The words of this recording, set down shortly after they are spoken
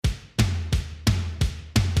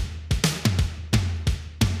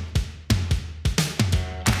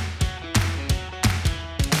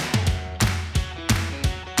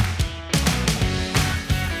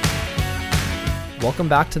Welcome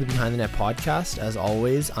back to the Behind the Net podcast. As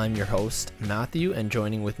always, I'm your host, Matthew, and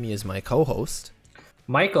joining with me is my co-host,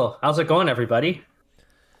 Michael. How's it going, everybody?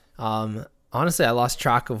 Honestly, I lost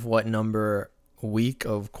track of what number week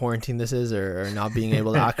of quarantine this is, or not being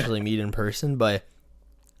able to actually meet in person, but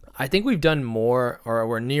I think we've done more, or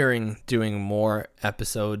we're nearing doing more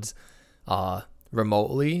episodes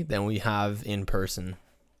remotely than we have in person.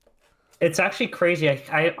 It's actually crazy.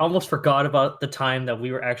 I almost forgot about the time that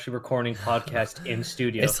we were actually recording podcast in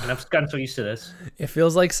studio, and I've gotten so used to this. It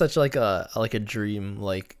feels like such like a dream.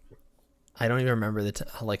 Like I don't even remember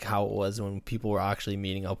like how it was when people were actually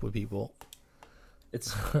meeting up with people. It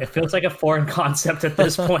feels like a foreign concept at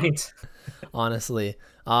this point. Honestly.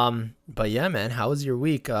 But yeah, man, how was your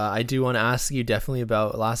week? I do want to ask you definitely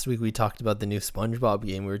about last week. We talked about the new SpongeBob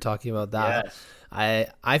game. We were talking about that. Yes.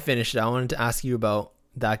 I finished it. I wanted to ask you about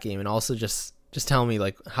that game, and also just tell me,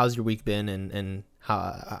 like, how's your week been, and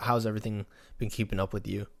how's everything been keeping up with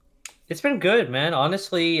you? It's been good, man.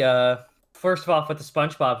 Honestly, first off, with the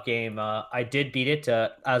SpongeBob game, I did beat it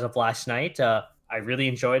as of last night. I really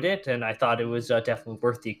enjoyed it, and I thought it was definitely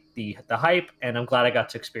worth the hype, and I'm glad I got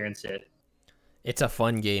to experience it. It's a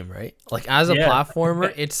fun game, right? Like, as a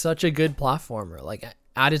platformer, it's such a good platformer. Like,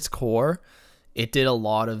 at its core, it did a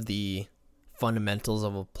lot of the fundamentals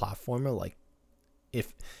of a platformer. Like,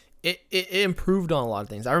 if it improved on a lot of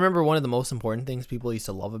things. I remember one of the most important things people used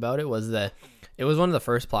to love about it was that it was one of the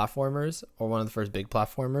first platformers, or one of the first big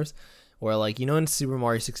platformers, where, like, you know, in Super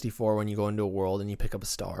Mario 64, when you go into a world and you pick up a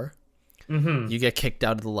star, you get kicked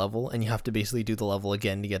out of the level and you have to basically do the level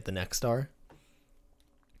again to get the next star.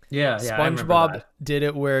 Yeah, SpongeBob did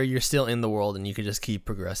it where you're still in the world and you could just keep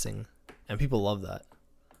progressing, and people love that.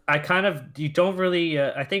 You don't really,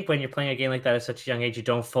 I think when you're playing a game like that at such a young age, you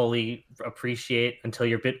don't fully appreciate until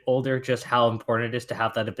you're a bit older just how important it is to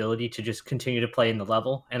have that ability to just continue to play in the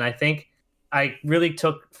level. And I think I really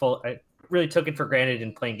took it for granted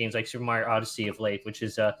in playing games like Super Mario Odyssey of late, which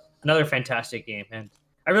is another fantastic game. And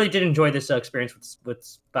I really did enjoy this experience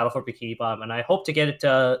with Battle for Bikini Bottom, and I hope to get it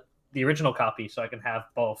the original copy so I can have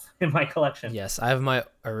both in my collection. Yes, I have my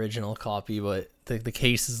original copy, but the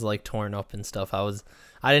case is like torn up and stuff.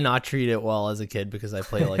 I did not treat it well as a kid because I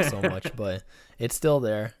played like so much, but it's still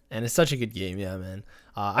there, and it's such a good game. Yeah, man.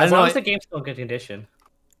 As long as the game's still in good condition.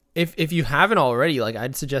 If you haven't already, like,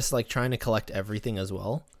 I'd suggest like trying to collect everything as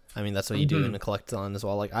well. I mean, that's what you do in a collectathon as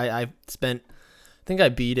well. Like I think I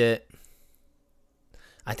beat it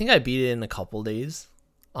in a couple days,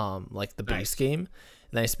 like the base game.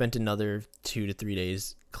 And I spent another 2 to 3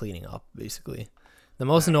 days cleaning up, basically. The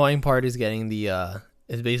most annoying part is getting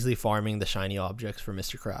is basically farming the shiny objects for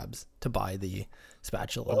Mr. Krabs to buy the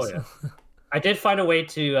spatulas. Oh, yeah. I did find a way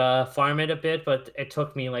to farm it a bit, but it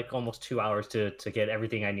took me like almost 2 hours to get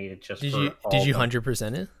everything I needed. Did you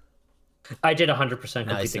 100% it? I did 100% complete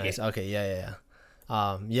nice. the game. Okay, yeah.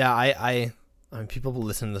 I mean, people who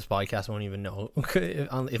listen to this podcast won't even know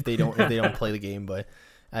if they don't play the game, but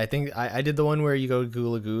I think I did the one where you go to Goo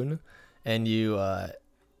Lagoon and you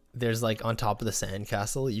there's like on top of the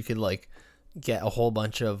sandcastle, you could like get a whole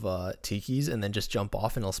bunch of tikis and then just jump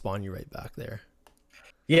off and it'll spawn you right back there.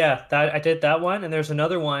 Yeah, I did that one, and there's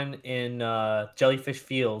another one in Jellyfish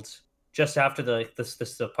Fields just after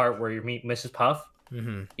the part where you meet Mrs. Puff.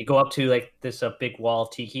 You go up to like this big wall of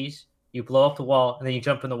tikis, you blow up the wall, and then you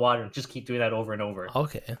jump in the water and just keep doing that over and over.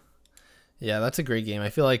 Okay, yeah, that's a great game. I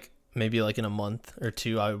feel like maybe like in a month or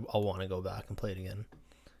two, I'll want to go back and play it again.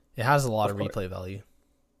 It has a lot of replay value.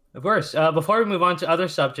 Of course. Before we move on to other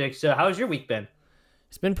subjects, how's your week been?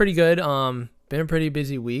 It's been pretty good. Been a pretty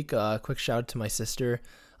busy week. Quick shout out to my sister.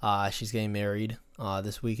 She's getting married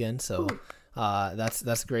this weekend, so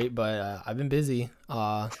that's great. But I've been busy,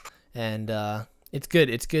 and it's good.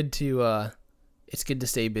 It's good to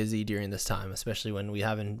stay busy during this time, especially when we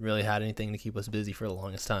haven't really had anything to keep us busy for the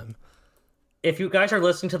longest time. If you guys are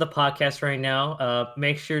listening to the podcast right now,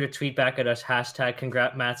 make sure to tweet back at us,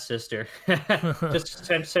 #congrats Matt's sister. Just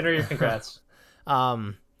send her your congrats.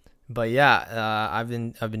 But yeah, I've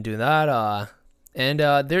been doing that. And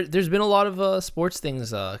there's been a lot of sports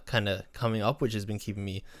things kind of coming up, which has been keeping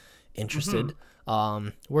me interested.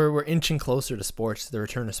 We're inching closer to sports, the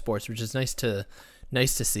return of sports, which is nice to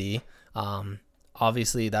see.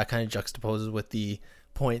 Obviously that kind of juxtaposes with the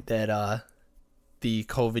point that the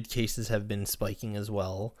COVID cases have been spiking as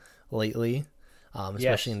well lately,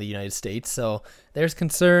 especially in the United States. So there's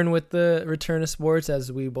concern with the return of sports,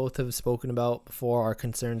 as we both have spoken about before, our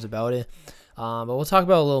concerns about it. But we'll talk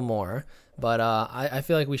about it a little more. But I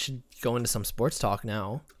feel like we should go into some sports talk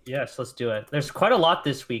now. Yes, let's do it. There's quite a lot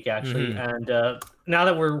this week, actually. And now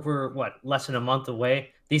that we're less than a month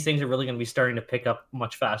away, these things are really going to be starting to pick up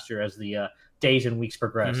much faster as the days and weeks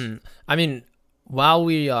progress. I mean, while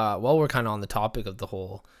we're kind of on the topic of the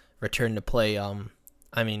whole return to play,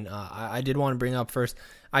 I did want to bring up first.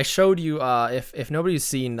 I showed you, if nobody's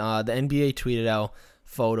seen, the NBA tweeted out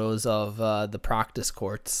photos of the practice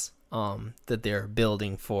courts that they're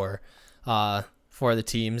building for the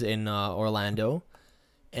teams in Orlando,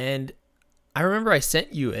 and I remember I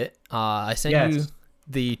sent you it. I sent you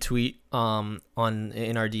the tweet in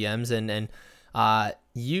our DMs, and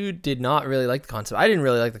you did not really like the concept. I didn't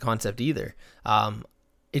really like the concept either.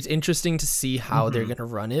 It's interesting to see how they're going to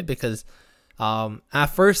run it, because at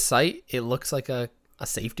first sight, it looks like a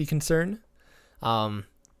safety concern.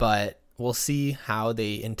 But we'll see how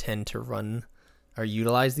they intend to run or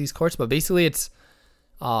utilize these courts. But basically it's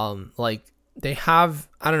like they have,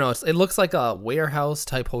 I don't know, it looks like a warehouse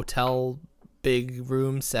type hotel, big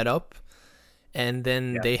room set up. And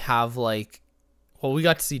then they have we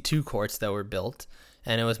got to see 2 courts that were built,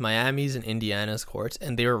 and it was Miami's and Indiana's courts,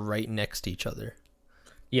 and they were right next to each other.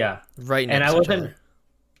 Yeah. Right next to each other.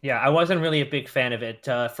 Yeah, I wasn't really a big fan of it.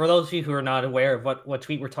 For those of you who are not aware of what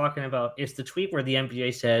tweet we're talking about, it's the tweet where the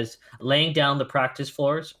NBA says, laying down the practice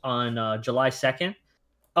floors on July 2nd.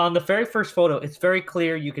 On the very first photo, it's very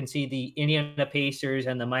clear. You can see the Indiana Pacers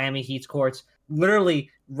and the Miami Heat's courts literally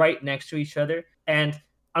right next to each other. And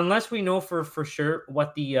unless we know for sure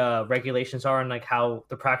what the regulations are and like how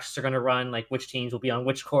the practices are going to run, like which teams will be on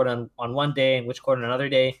which court on one day and which court on another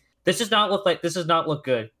day, this does not look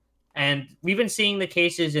good. And we've been seeing the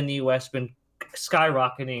cases in the U.S. been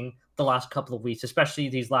skyrocketing the last couple of weeks, especially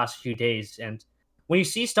these last few days. And when you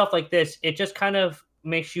see stuff like this, it just kind of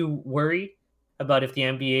makes you worry about if the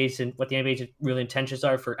NBA's and what the NBA's real intentions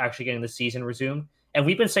are for actually getting the season resumed. And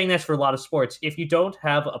we've been saying this for a lot of sports. If you don't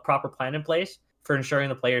have a proper plan in place for ensuring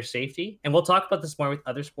the player's safety, and we'll talk about this more with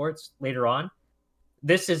other sports later on,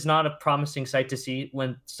 this is not a promising sight to see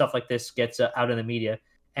when stuff like this gets out in the media.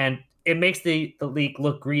 And it makes the league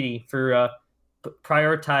look greedy for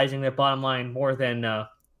prioritizing their bottom line more than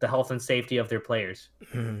the health and safety of their players.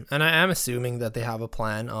 And I am assuming that they have a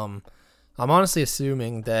plan. I'm honestly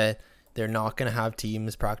assuming that they're not going to have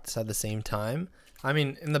teams practice at the same time. I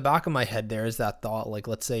mean, in the back of my head, there is that thought, like,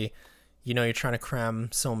 let's say, you're trying to cram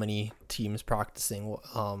so many teams practicing.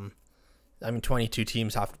 22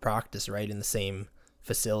 teams have to practice, right, in the same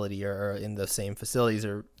facility or in the same facilities,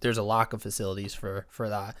 or there's a lack of facilities for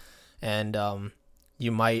that. And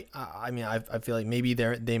you might, I feel like maybe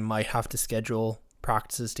they might have to schedule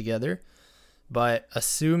practices together, but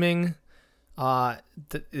assuming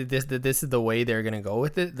this is the way they're gonna go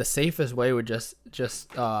with it, the safest way would just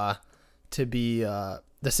to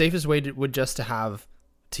have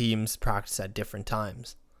teams practice at different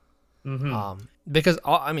times. Because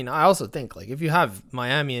I also think, like, if you have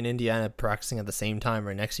Miami and Indiana practicing at the same time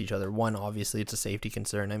right next to each other, one, obviously it's a safety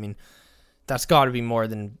concern. I mean, that's got to be more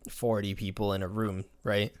than 40 people in a room,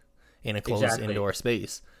 right? In a closed indoor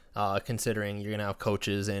space, considering you're going to have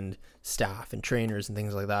coaches and staff and trainers and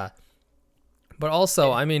things like that. But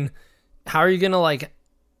also, I mean, how are you going to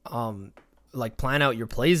plan out your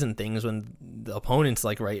plays and things when the opponent's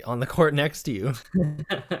right on the court next to you?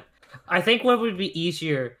 I think what would be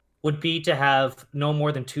easier would be to have no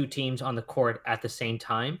more than 2 teams on the court at the same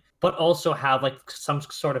time, but also have some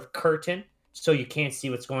sort of curtain so you can't see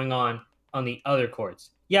what's going on the other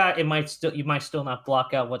courts. Yeah, you might still not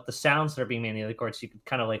block out what the sounds that are being made on the other courts. You could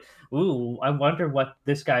kind of ooh, I wonder what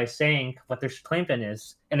this guy's saying, what their claim pin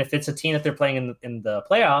is. And if it's a team that they're playing in the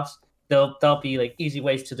playoffs, they'll be easy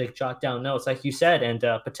ways to jot down notes, like you said, and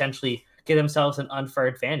potentially get themselves an unfair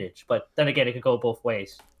advantage. But then again, it could go both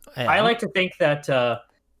ways. I like to think that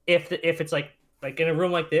if it's like in a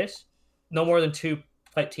room like this, no more than 2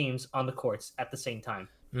 teams on the courts at the same time.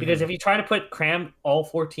 Because if you try to cram all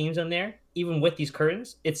 4 teams in there, even with these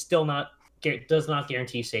curtains, it's still does not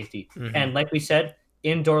guarantee safety. And like we said,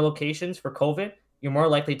 indoor locations for COVID, you're more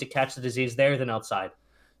likely to catch the disease there than outside.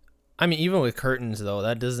 I mean, even with curtains though,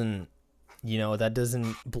 that doesn't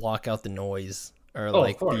block out the noise or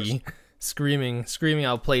the screaming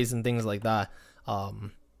out plays and things like that.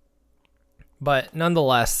 But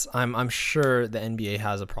nonetheless, I'm sure the NBA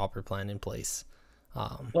has a proper plan in place.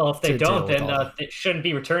 Well, if they don't, then it shouldn't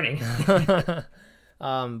be returning.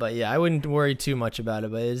 But yeah, I wouldn't worry too much about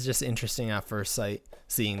it. But it's just interesting at first sight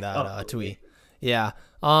seeing that tweet. Yeah.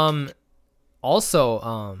 Also,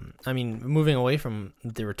 I mean, moving away from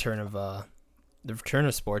the return of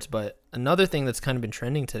sports, but another thing that's kind of been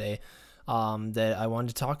trending today, that I wanted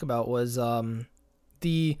to talk about was it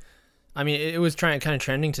was kind of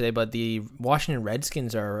trending today, but the Washington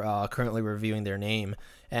Redskins are currently reviewing their name.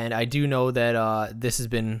 And I do know that this has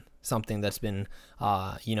been something that's been,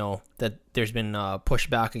 that there's been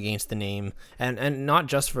pushback against the name, and not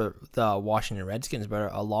just for the Washington Redskins,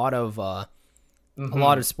 but a lot of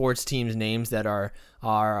sports teams' names that are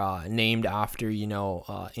named after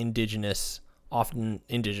often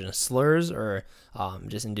indigenous slurs or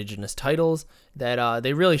just indigenous titles that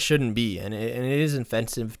they really shouldn't be, and it is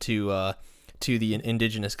offensive to the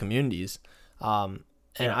indigenous communities.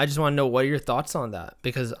 And I just want to know what are your thoughts on that,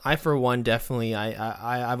 because I, for one, definitely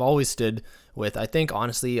I've always stood with, I think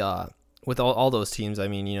honestly, with all those teams. I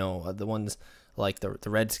mean, the ones like the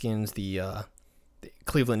Redskins, the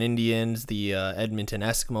Cleveland Indians, the Edmonton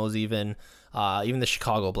Eskimos, even the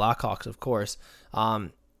Chicago Blackhawks, of course.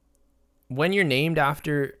 When you're named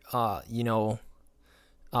after, when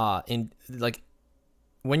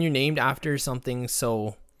you're named after something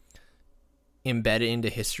so embedded into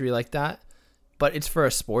history like that, but it's for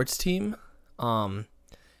a sports team,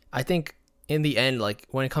 I think in the end, like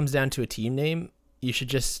when it comes down to a team name, you should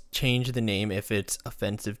just change the name if it's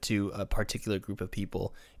offensive to a particular group of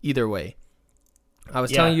people. Either way, I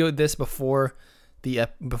was telling you this before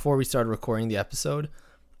we started recording the episode.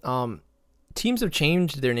 Teams have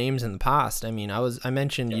changed their names in the past. I mean, I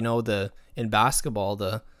mentioned, in basketball,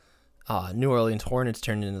 the New Orleans Hornets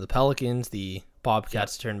turned into the Pelicans, the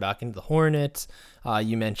Bobcats turned back into the Hornets.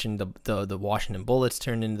 You mentioned the Washington Bullets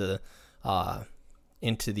turned into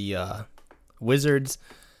the Wizards.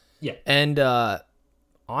 Yeah. And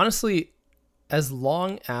honestly, as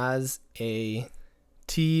long as a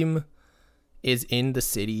team is in the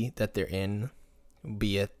city that they're in,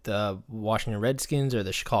 be it the Washington Redskins or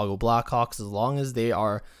the Chicago Blackhawks, as long as they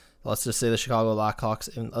are, let's just say the Chicago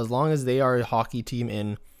Blackhawks, as long as they are a hockey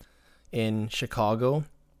team in Chicago,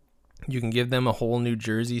 you can give them a whole new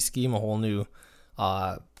jersey scheme, a whole new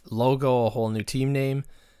logo, a whole new team name,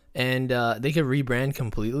 and they could rebrand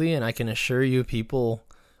completely, and I can assure you people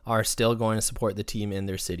are still going to support the team in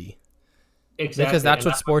their city. Exactly. Because that's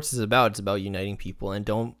what sports is about. It's about uniting people, and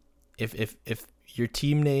if your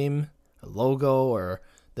team name, logo, or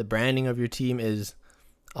the branding of your team is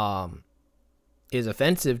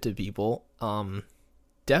offensive to people,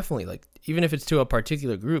 definitely, like, even if it's to a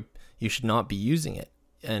particular group, you should not be using it.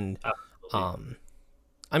 And I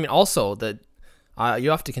mean, also that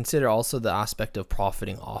you have to consider also the aspect of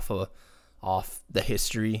profiting off the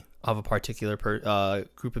history of a particular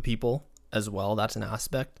group of people as well. That's an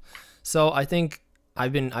aspect. So I think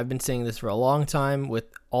I've been saying this for a long time with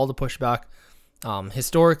all the pushback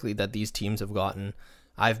historically that these teams have gotten.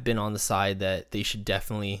 I've been on the side that they should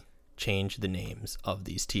definitely change the names of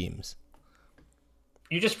these teams.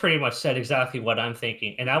 You just pretty much said exactly what I'm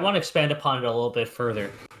thinking, and I want to expand upon it a little bit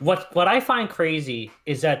further. What I find crazy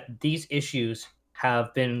is that these issues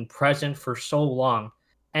have been present for so long,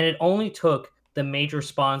 and it only took the major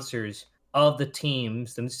sponsors of the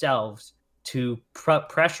teams themselves to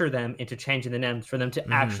pressure them into changing the names for them to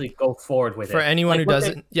actually go forward with it. For anyone who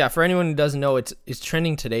doesn't know, it's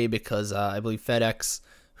trending today because I believe FedEx,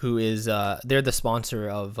 who is they're the sponsor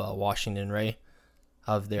of Washington, right,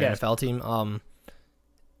 of their NFL team.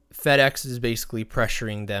 FedEx is basically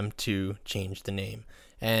pressuring them to change the name,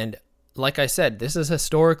 and like I said, this has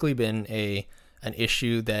historically been an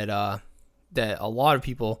issue that a lot of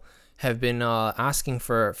people have been asking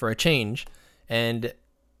for a change, and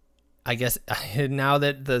I guess now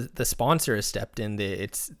that the sponsor has stepped in,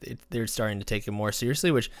 they're starting to take it more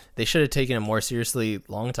seriously, which they should have taken it more seriously a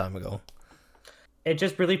long time ago. It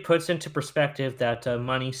just really puts into perspective that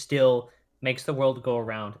money still makes the world go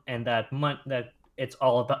around, and that it's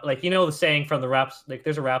all about, like, the saying from the raps, like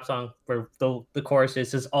there's a rap song where the chorus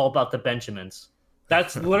is all about the Benjamins.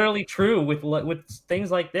 That's literally true with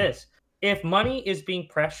things like this. If money is being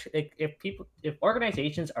if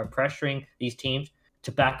organizations are pressuring these teams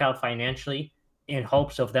to back out financially in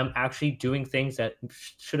hopes of them actually doing things that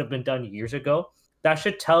should have been done years ago, that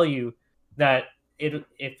should tell you that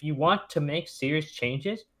if you want to make serious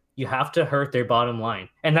changes, you have to hurt their bottom line.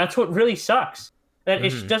 And that's what really sucks. That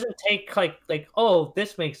it doesn't take like, oh,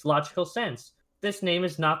 this makes logical sense. This name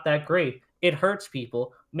is not that great. It hurts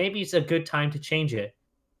people. Maybe it's a good time to change it.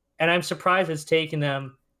 And I'm surprised it's taken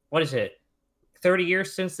them, 30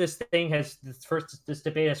 years since this debate has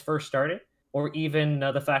first started, or even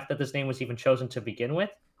the fact that this name was even chosen to begin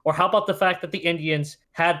with. Or how about the fact that the Indians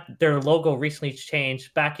had their logo recently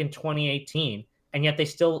changed back in 2018, and yet they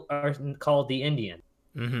still are called the Indian?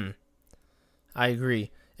 I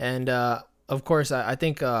agree. And of course, I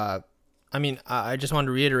think, I just wanted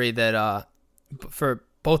to reiterate that for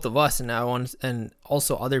both of us and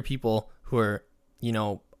also other people who are,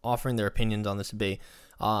 offering their opinions on this debate,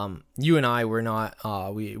 you and I,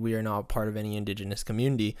 we are not part of any indigenous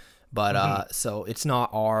community, But Hmm. so it's not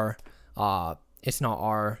our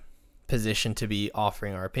position to be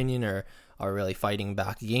offering our opinion or really fighting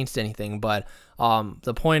back against anything. But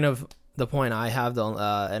the point I have,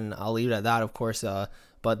 and I'll leave it at that, of course.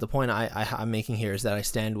 But the point I'm making here is that I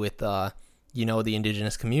stand with the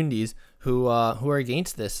indigenous communities who are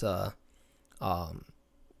against this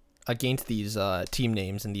against these team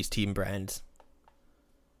names and these team brands.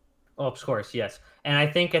 Oh, of course, yes. And I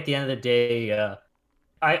think at the end of the day,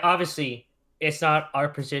 I obviously it's not our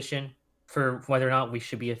position for whether or not we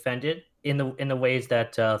should be offended in the ways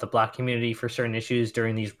that the Black community for certain issues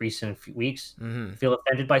during these recent weeks Mm-hmm. feel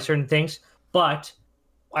offended by certain things. But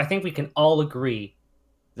I think we can all agree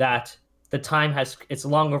that the time has it's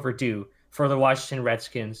long overdue for the Washington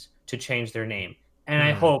Redskins to change their name. And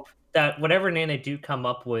I Mm-hmm. hope that whatever name they do come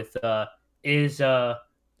up with is a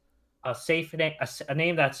safe name, a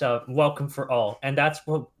name that's welcome for all, and that's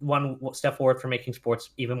what one step forward for making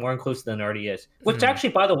sports even more inclusive than it already is. Which Mm-hmm. actually,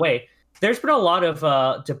 by the way, there's been a lot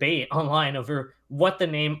of debate online over what the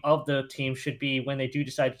name of the team should be when they do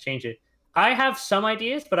decide to change it. I have some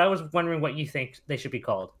ideas, but I was wondering what you think they should be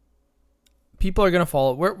called. People are gonna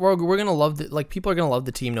follow. We're gonna love the like. People are gonna love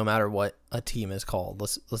the team no matter what a team is called.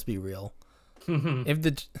 Let's be real. If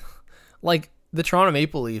the like the Toronto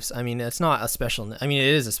Maple Leafs, I mean, it's not a special. I mean, it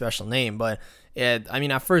is a special name, but I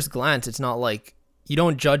mean, at first glance, it's not like you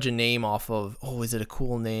don't judge a name off of, oh, is it a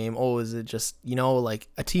cool name? Oh, is it just like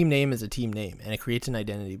a team name is a team name, and it creates an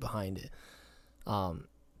identity behind it.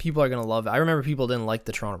 People are gonna love it. I remember people didn't like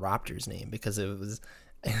the Toronto Raptors name because it was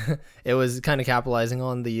it was kind of capitalizing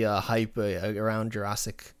on the hype around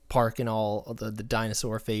Jurassic Park and all the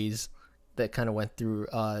dinosaur phase that kind of went through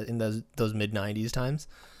in those mid '90s times.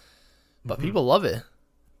 But Mhm. people love it.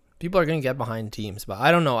 People are gonna get behind teams, but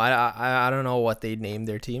I don't know. I don't know what they'd name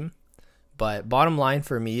their team. But bottom line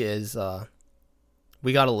for me is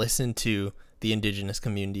we got to listen to the indigenous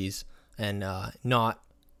communities and not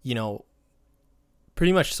you know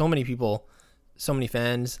pretty much so many people, so many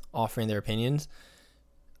fans offering their opinions.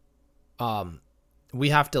 Um, we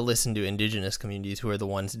have to listen to indigenous communities who are the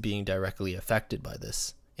ones being directly affected by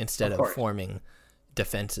this instead Of of course. forming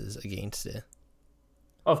defenses against it.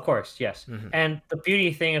 Of course, yes. Mm-hmm. And the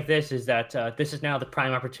beauty thing of this is that this is now the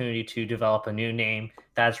prime opportunity to develop a new name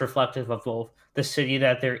that's reflective of both the city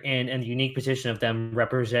that they're in and the unique position of them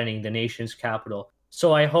representing the nation's capital.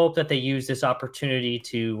 So I hope that they use this opportunity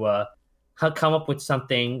to come up with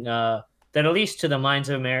something that, at least to the minds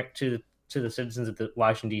of America, to the citizens of the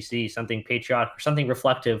Washington D.C., something patriotic or something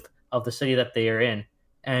reflective of the city that they are in.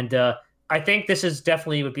 And I think this is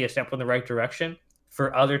definitely would be a step in the right direction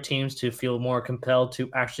for other teams to feel more compelled to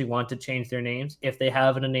actually want to change their names if they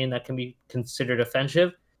have a name that can be considered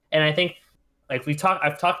offensive. And I think, like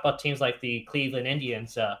I've talked about teams like the Cleveland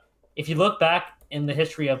Indians. If you look back in the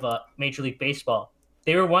history of Major League Baseball,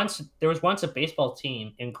 there was once a baseball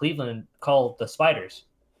team in Cleveland called the Spiders.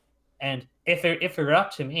 And if it were up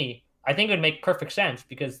to me, I think it would make perfect sense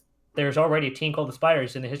because there's already a team called the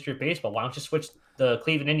Spiders in the history of baseball. Why don't you switch the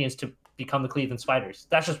Cleveland Indians to become the Cleveland Spiders?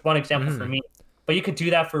 That's just one example for Mm-hmm. me. But you could do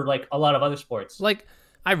that for like a lot of other sports. Like,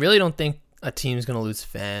 I really don't think a team's gonna lose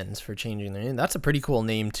fans for changing their name. That's a pretty cool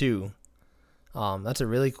name too. That's a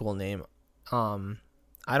really cool name. Um,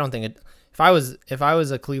 I don't think it. If I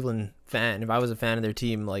was a Cleveland fan, if I was a fan of their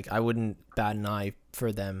team, like I wouldn't bat an eye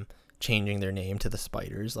for them changing their name to the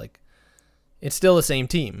Spiders. Like it's still the same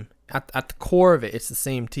team. At the core of it, it's the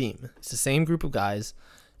same team. It's the same group of guys,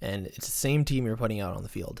 and it's the same team you're putting out on the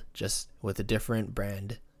field, just with a different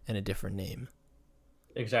brand and a different name.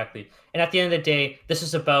 Exactly. And at the end of the day, this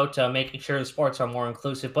is about making sure the sports are more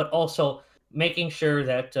inclusive, but also making sure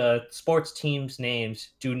that sports teams' names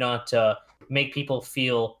do not make people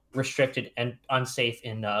feel restricted and unsafe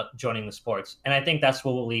in joining the sports. And I think that's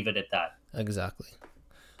what we'll leave it at that. Exactly.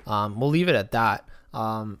 We'll leave it at that.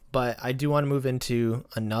 But I do want to move into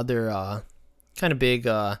another kind of big.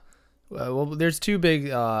 Well, there's two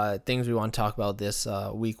big things we want to talk about this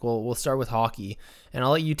week. We'll start with hockey, and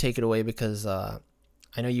I'll let you take it away because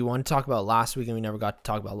I know you want to talk about last week, and we never got to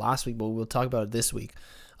talk about last week, but we'll talk about it this week.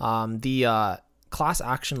 The class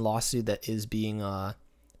action lawsuit that is being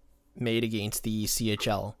made against the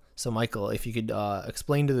CHL. So, Michael, if you could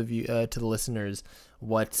explain to to the listeners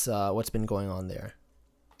what's been going on there.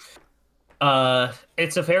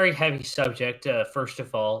 It's a very heavy subject. First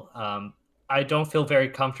of all, I don't feel very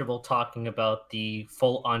comfortable talking about the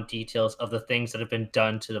full-on details of the things that have been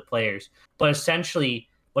done to the players. But essentially,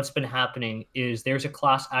 what's been happening is there's a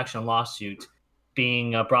class action lawsuit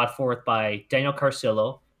being brought forth by Daniel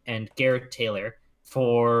Carcillo and Garrett Taylor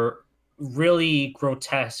for really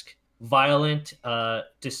grotesque, violent,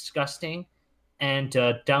 disgusting, and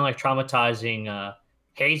downright traumatizing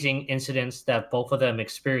hazing incidents that both of them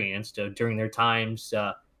experienced during their times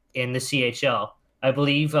in the CHL. I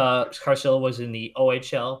believe Carcillo was in the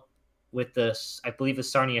OHL with I believe the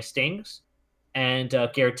Sarnia Stings, and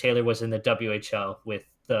Garrett Taylor was in the WHL with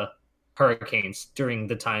the Hurricanes during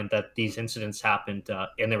the time that these incidents happened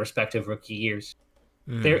in their respective rookie years.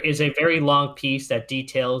 Mm. There is a very long piece that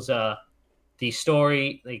details the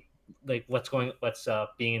story, like what's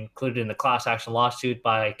being included in the class action lawsuit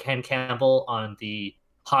by Ken Campbell on the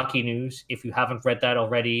Hockey News. If you haven't read that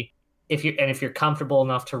already, if you're comfortable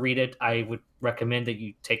enough to read it, I would recommend that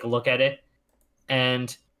you take a look at it.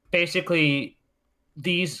 And basically,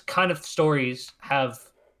 these kind of stories have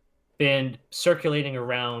been circulating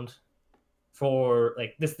around for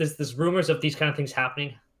like this rumors of these kind of things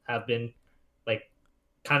happening have been like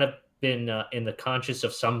kind of been in the conscious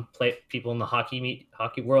of some people in the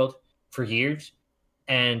hockey world for years,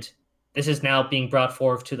 and this is now being brought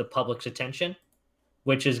forward to the public's attention,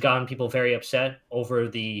 which has gotten people very upset over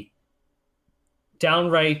the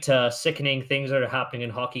downright sickening things that are happening in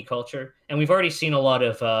hockey culture. And we've already seen a lot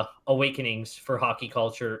of awakenings for hockey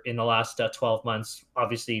culture in the last 12 months.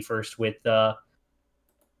 Obviously, first with the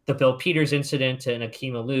Bill Peters incident and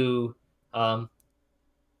Akeem Alou,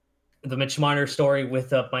 the Mitch Marner story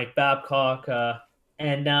with Mike Babcock,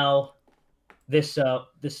 and now this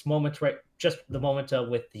moment, right? Just the moment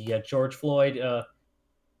with the George Floyd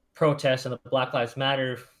protests and the Black Lives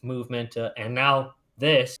Matter movement, and now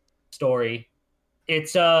this story.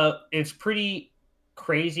 It's pretty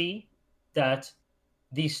crazy that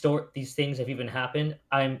these things have even happened.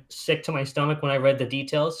 I'm sick to my stomach when I read the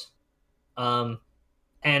details. And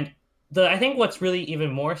I think what's really even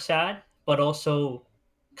more sad, but also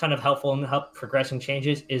kind of helpful in help progressing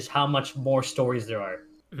changes, is how much more stories there are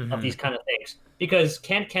of these kind of things. Because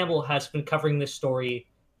Ken Campbell has been covering this story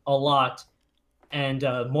a lot, and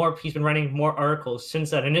he's been writing more articles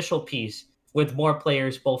since that initial piece, with more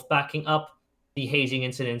players both backing up the hazing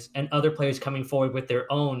incidents and other players coming forward with their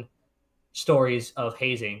own stories of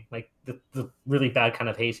hazing, like the really bad kind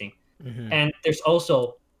of hazing. Mm-hmm. And there's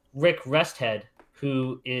also Rick Resthead,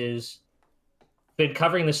 who is been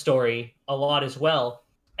covering the story a lot as well,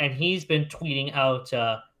 and he's been tweeting out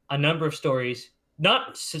a number of stories,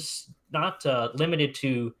 not limited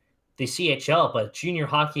to the CHL, but junior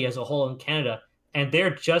hockey as a whole in Canada, and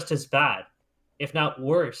they're just as bad, if not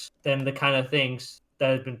worse, than the kind of things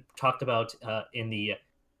that have been talked about in the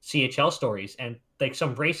CHL stories, and like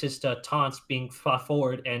some racist taunts being fought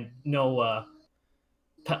forward, and no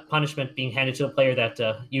punishment being handed to a player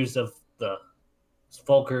that used of the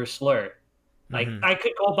vulgar slur. Like, Mm-hmm. I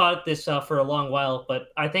could go about this for a long while, but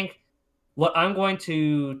I think what I'm going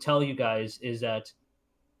to tell you guys is that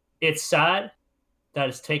it's sad that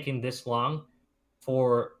it's taken this long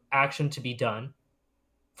for action to be done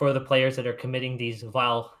for the players that are committing these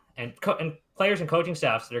vile and players and coaching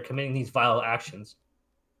staffs that are committing these vile actions.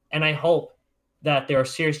 And I hope that there are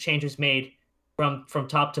serious changes made from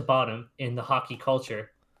top to bottom in the hockey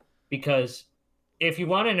culture, because if you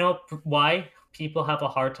want to know why people have a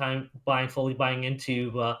hard time fully buying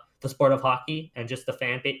into the sport of hockey and just the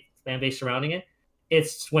fan base surrounding it,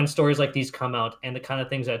 it's when stories like these come out and the kind of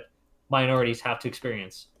things that minorities have to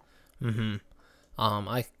experience. Mm-hmm.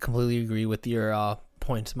 I completely agree with your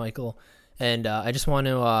points, Michael, and I just want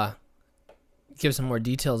to give some more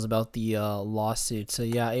details about the lawsuit. So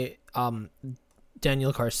yeah,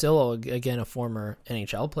 Daniel Carcillo, again a former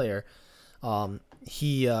NHL player,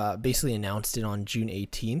 he basically announced it on June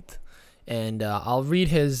 18th, and I'll read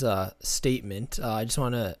his statement. I just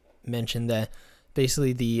want to mention that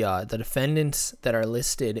basically the defendants that are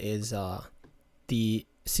listed is the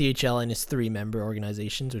CHL and its three member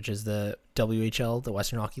organizations, which is the WHL, the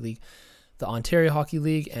Western Hockey League, the Ontario Hockey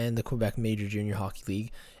League, and the Quebec Major Junior Hockey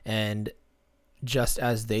League. And just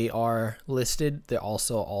as they are listed, they're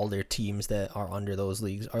also all their teams that are under those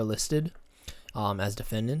leagues are listed as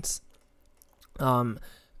defendants.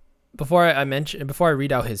 Before I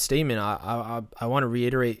read out his statement, I want to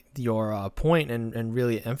reiterate your point and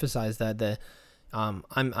really emphasize that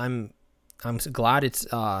I'm glad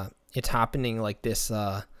it's happening like this.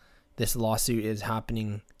 This lawsuit is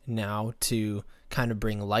happening now to kind of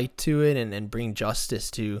bring light to it and bring justice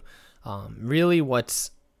to really what's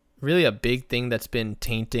really a big thing that's been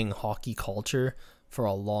tainting hockey culture for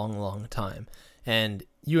a long, long time. And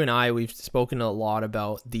you and I, we've spoken a lot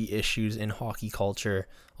about the issues in hockey culture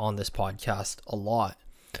on this podcast a lot,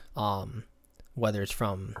 whether it's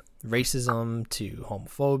from racism to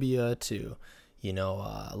homophobia to,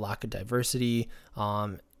 lack of diversity.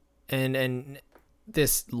 And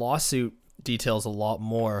this lawsuit details a lot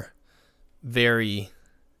more very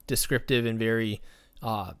descriptive and very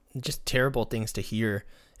just terrible things to hear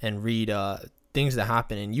and read, things that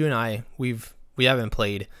happen. And you and I, we haven't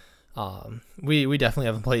played. We definitely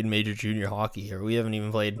haven't played major junior hockey, or we haven't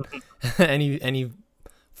even played any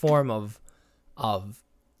form of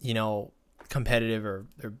competitive or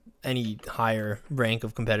any higher rank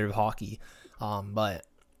of competitive hockey. But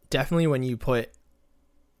definitely when you put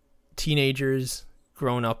teenagers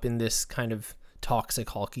grown up in this kind of toxic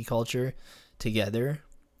hockey culture together,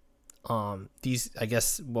 I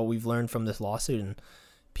guess what we've learned from this lawsuit and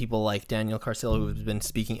people like Daniel Carcillo who's been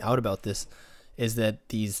speaking out about this is that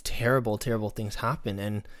these terrible, terrible things happen,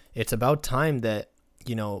 and it's about time that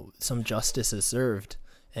some justice is served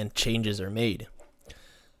and changes are made.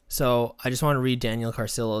 So I just want to read Daniel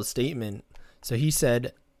Carcillo's statement. So he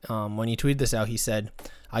said, when he tweeted this out, he said,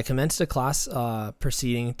 "I commenced a class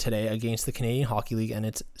proceeding today against the Canadian Hockey League and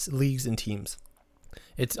its leagues and teams.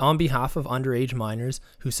 It's on behalf of underage minors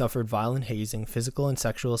who suffered violent hazing, physical and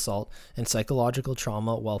sexual assault, and psychological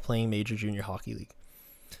trauma while playing Major Junior Hockey League.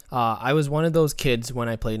 I was one of those kids when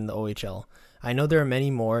I played in the OHL. I know there are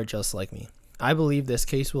many more just like me. I believe this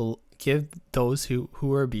case will give those who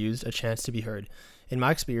were abused a chance to be heard. In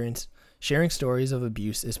my experience, sharing stories of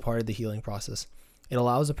abuse is part of the healing process. It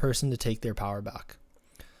allows a person to take their power back.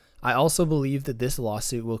 I also believe that this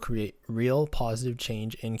lawsuit will create real positive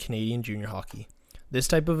change in Canadian junior hockey. This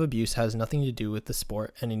type of abuse has nothing to do with the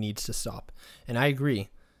sport and it needs to stop." And I agree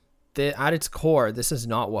that at its core, this is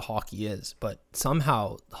not what hockey is, but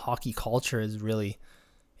somehow hockey culture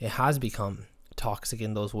has become toxic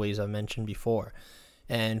in those ways I mentioned before.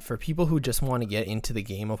 And for people who just want to get into the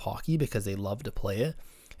game of hockey because they love to play it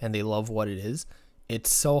and they love what it is,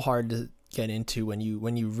 it's so hard to get into when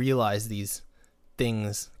you realize these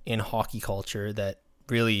things in hockey culture that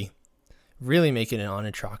really make it an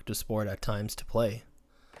unattractive sport at times to play.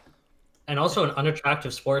 And also an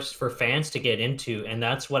unattractive sport for fans to get into. And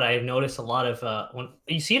that's what I've noticed a lot of when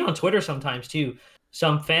you see it on Twitter sometimes too,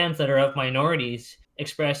 some fans that are of minorities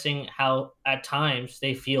expressing how at times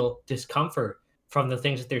they feel discomfort from the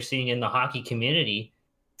things that they're seeing in the hockey community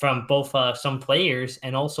from both some players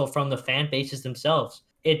and also from the fan bases themselves.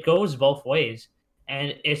 It goes both ways.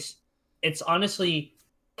 And it's honestly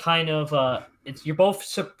kind of you're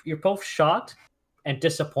both shocked and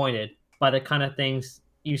disappointed by the kind of things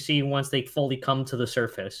you see once they fully come to the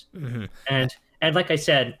surface. Mm-hmm. And like I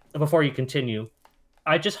said before you continue,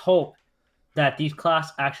 I just hope that these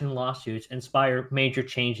class action lawsuits inspire major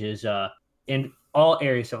changes in all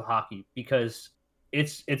areas of hockey, because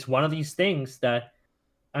it's one of these things that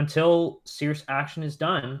until serious action is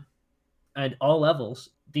done at all levels,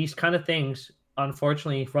 these kind of things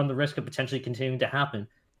unfortunately run the risk of potentially continuing to happen.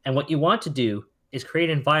 And what you want to do is create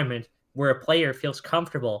an environment where a player feels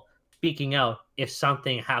comfortable speaking out if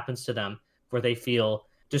something happens to them where they feel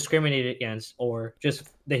discriminated against or just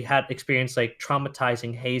they had experienced like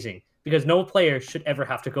traumatizing hazing, because no player should ever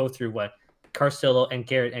have to go through what Carcillo and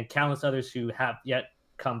Garrett and countless others who have yet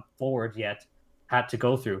come forward yet had to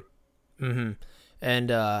go through. Mm-hmm. And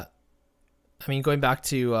going back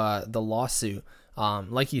to the lawsuit,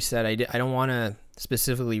 like you said, I don't want to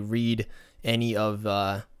specifically read any of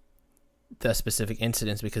the specific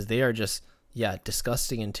incidents because they are just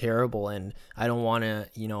disgusting and terrible, and I don't want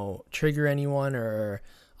to trigger anyone or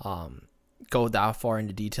go that far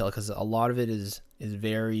into detail because a lot of it is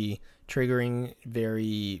very triggering,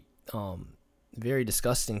 very very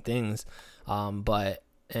disgusting things, but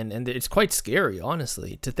and it's quite scary,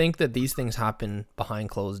 honestly, to think that these things happen behind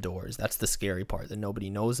closed doors. That's the scary part that nobody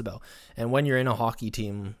knows about. And when you're on a hockey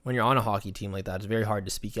team like that, it's very hard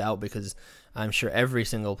to speak out because I'm sure every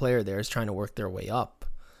single player there is trying to work their way up.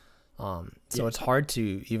 So it's hard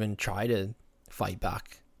to even try to fight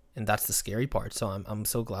back, and that's the scary part. So I'm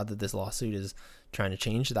so glad that this lawsuit is trying to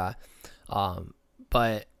change that.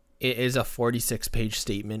 But it is a 46-page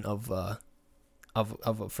statement of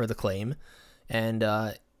for the claim, and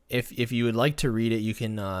if you would like to read it, you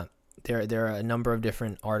can. There are a number of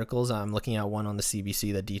different articles. I'm looking at one on the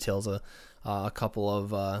CBC that details a couple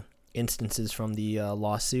of instances from the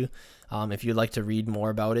lawsuit. If you'd like to read more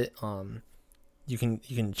about it, you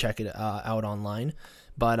can check it out online.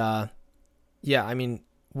 But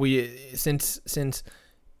since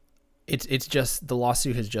it's just the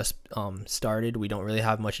lawsuit has just started, we don't really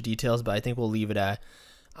have much details, but I think we'll leave it at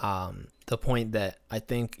the point that I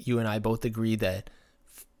think you and I both agree that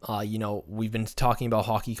we've been talking about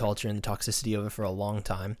hockey culture and the toxicity of it for a long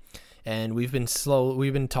time, and we've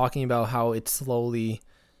been talking about how it slowly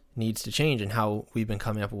needs to change and how we've been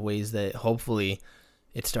coming up with ways that hopefully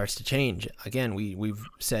it starts to change. Again, we've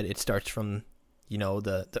said it starts from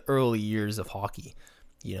the early years of hockey,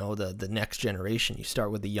 the next generation. You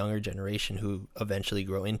start with the younger generation who eventually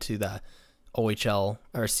grow into that OHL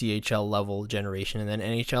or CHL level generation, and then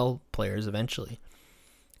NHL players eventually,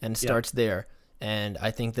 and it starts there. And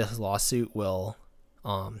I think this lawsuit will,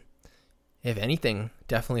 if anything,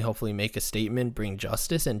 definitely hopefully make a statement, bring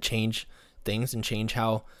justice, and change things, and change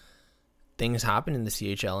how things happen in the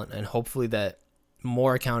CHL, and hopefully that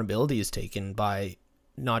more accountability is taken by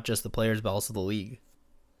not just the players but also the league.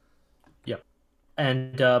 Yep.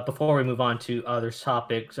 And before we move on to other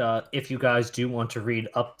topics, if you guys do want to read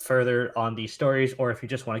up further on these stories, or if you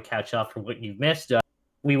just want to catch up for what you've missed,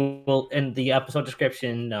 we will, in the episode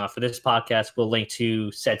description for this podcast, we'll link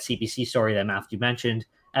to said CBC story that Matthew mentioned,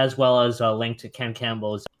 as well as a link to Ken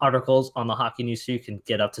Campbell's articles on the Hockey News so you can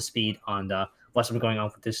get up to speed on what's been going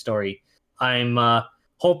on with this story. I'm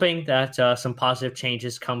hoping that some positive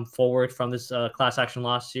changes come forward from this class action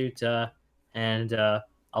lawsuit, and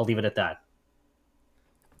I'll leave it at that.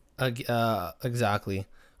 Exactly.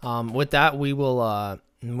 With that, we will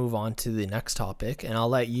move on to the next topic, and I'll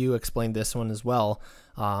let you explain this one as well.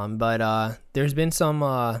 But there's been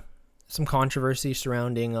some controversy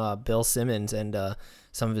surrounding Bill Simmons and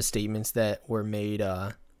some of his statements that were made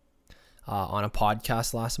on a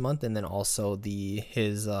podcast last month, and then also the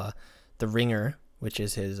Ringer, which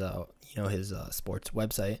is his sports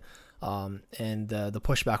website, and the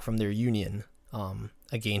pushback from their union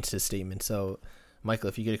against his statement. So, Michael,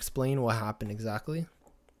 if you could explain what happened exactly.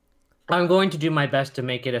 I'm going to do my best to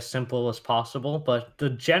make it as simple as possible, but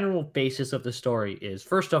the general basis of the story is,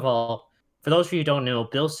 first of all, for those of you who don't know,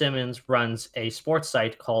 Bill Simmons runs a sports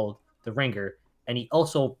site called The Ringer, and he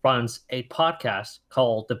also runs a podcast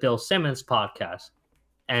called The Bill Simmons Podcast.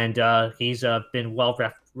 And he's been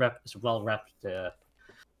well-repped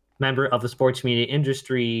member of the sports media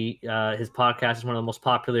industry. His podcast is one of the most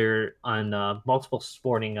popular on multiple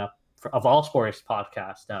sporting of all sports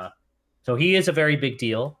podcasts. So he is a very big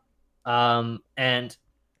deal. And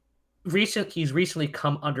he's recently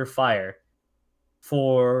come under fire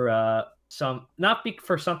for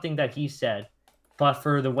for something that he said, but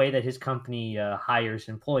for the way that his company hires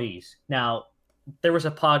employees. Now, there was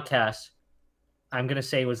a podcast, I'm going to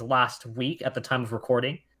say it was last week at the time of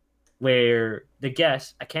recording, where the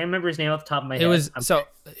guest, I can't remember his name off the top of my head.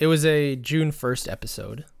 It was a June 1st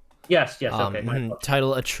episode. Yes, okay.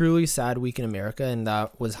 Titled A Truly Sad Week in America, and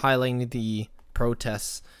that was highlighting the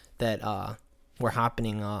protests that were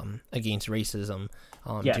happening against racism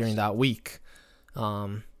during that week.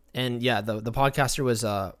 And yeah, the podcaster was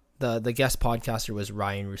the guest podcaster was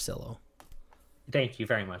Ryan Russillo. Thank you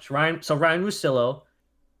very much, Ryan. So Ryan Russillo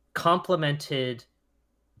complimented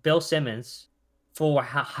Bill Simmons for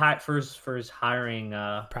his hiring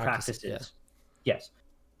practices. Yeah. Yes,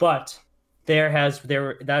 but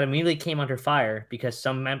that immediately came under fire because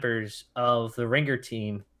some members of the Ringer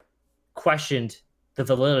team questioned the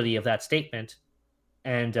validity of that statement,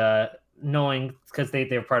 and knowing, because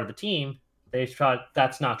they're part of the team, they thought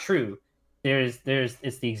that's not true. It's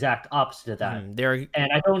the exact opposite of that.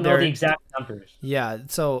 And I don't know the exact numbers. Yeah,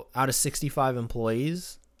 so out of 65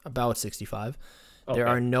 employees, about 65, there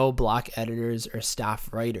are no black editors or staff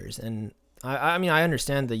writers. And I mean, I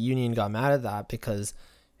understand the union got mad at that because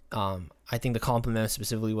I think the compliment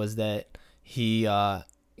specifically was that he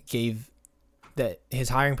gave that his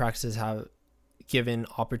hiring practices have given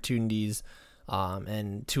opportunities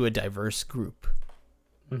and to a diverse group.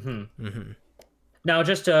 Now,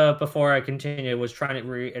 just before I continue, I was trying to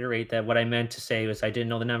reiterate that what I meant to say was I didn't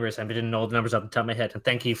know the numbers. I didn't know the numbers off the top of my head. And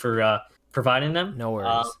thank you for providing them. No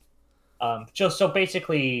worries. Just so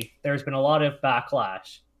basically, there's been a lot of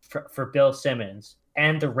backlash for Bill Simmons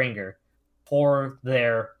and the Ringer for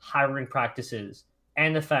their hiring practices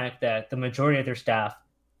and the fact that the majority of their staff,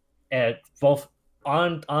 both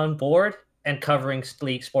on board and covering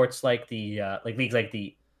league sports like the leagues like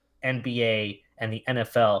the NBA and the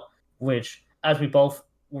NFL, which, as we're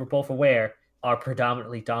both aware, are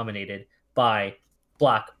predominantly dominated by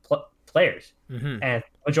black players, and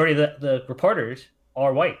majority of the reporters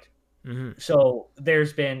are white. So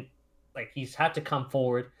there's been, he's had to come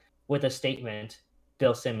forward with a statement,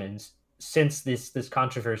 Bill Simmons, since this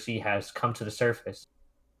controversy has come to the surface,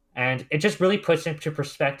 and it just really puts into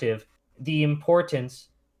perspective the importance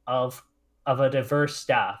of a diverse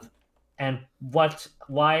staff and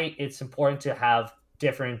why it's important to have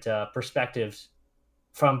different perspectives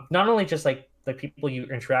from not only just like the people you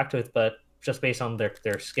interact with, but just based on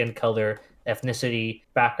their skin color, ethnicity,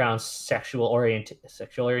 background, sexual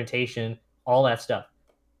orientation, all that stuff.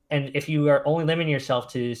 And if you are only limiting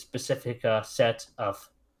yourself to specific set of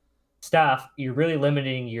staff, you're really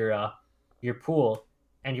limiting your pool,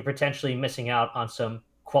 and you're potentially missing out on some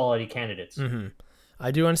quality candidates.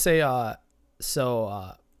 I do want to say,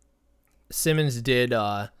 Simmons did,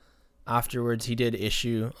 afterwards, he did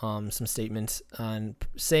issue some statements on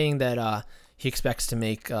saying that he expects to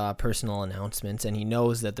make personal announcements, and he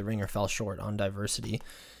knows that the Ringer fell short on diversity,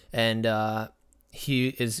 and he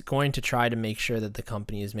is going to try to make sure that the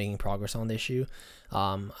company is making progress on the issue.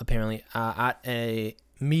 Apparently, at a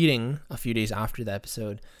meeting a few days after the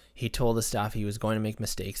episode, he told the staff he was going to make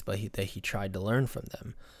mistakes, but that he tried to learn from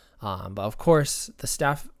them. But of course, the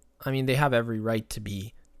staff, I mean, they have every right to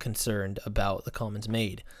be concerned about the comments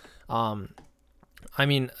made. I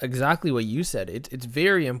mean, exactly what you said. It's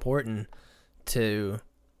very important to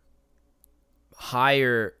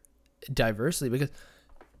hire diversity, because,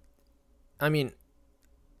 I mean,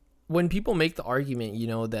 when people make the argument,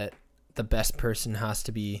 that the best person has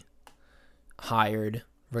to be hired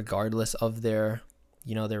regardless of their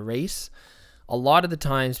race, a lot of the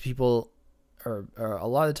times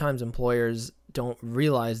employers don't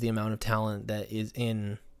realize the amount of talent that is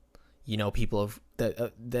in, people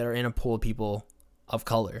that are in a pool of people of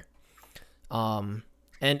color. And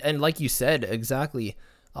like you said, exactly,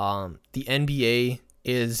 the NBA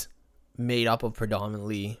is made up of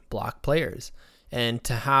predominantly black players, and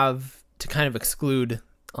to kind of exclude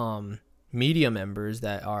media members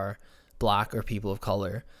that are black or people of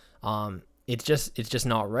color, it's just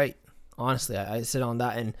not right. Honestly, I sit on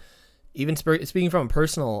that. And even speaking from a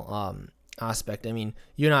personal aspect, I mean,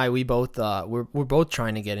 you and I, we both we're both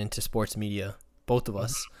trying to get into sports media, both of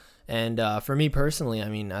us. And for me personally, I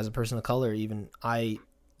mean, as a person of color, even I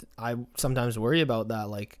sometimes worry about that.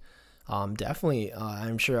 Like, definitely,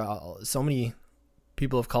 I'm sure so many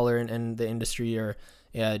people of color in the industry are,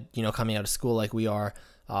 coming out of school like we are,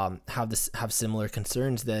 have similar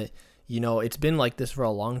concerns that, it's been like this for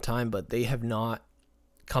a long time, but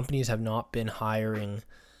companies have not been hiring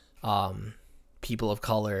people of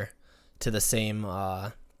color to the same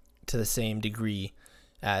degree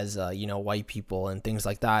as white people and things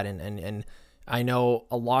like that. And I know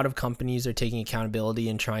a lot of companies are taking accountability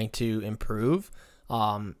and trying to improve,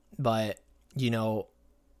 but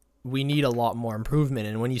we need a lot more improvement.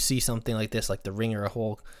 And when you see something like this, like the Ringer, a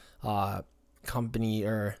whole company,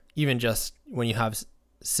 or even just when you have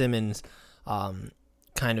Simmons,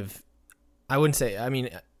 kind of, I wouldn't say, I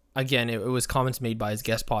mean, again, it was comments made by his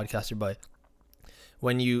guest podcaster, but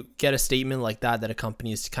when you get a statement like that a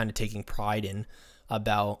company is kind of taking pride in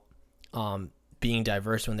about being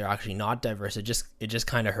diverse when they're actually not diverse, it just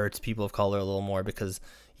kind of hurts people of color a little more, because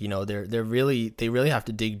they really have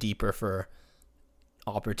to dig deeper for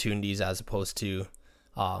opportunities, as opposed to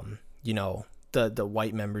the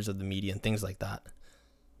white members of the media and things like that.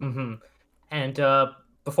 Mm-hmm. And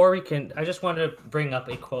before I just wanted to bring up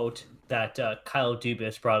a quote that Kyle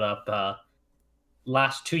Dubas brought up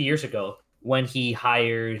last 2 years ago, when he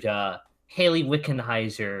hired Haley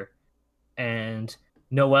Wickenheiser and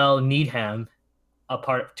Noelle Needham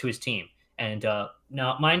to his team. And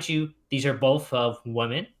now, mind you, these are both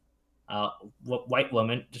women, white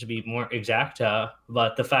women, to be more exact.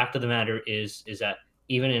 But the fact of the matter is that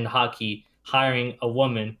even in hockey, hiring a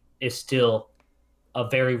woman is still a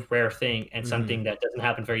very rare thing, and something that doesn't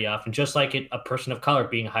happen very often, just like a person of color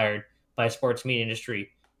being hired by a sports media industry.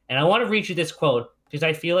 And I want to read you this quote, because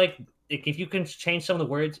I feel like if you can change some of the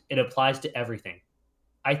words, it applies to everything.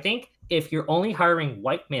 I think if you're only hiring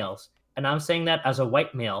white males, and I'm saying that as a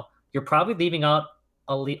white male, you're probably leaving a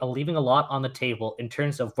lot on the table in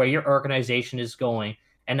terms of where your organization is going,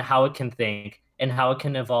 and how it can think, and how it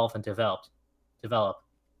can evolve and develop.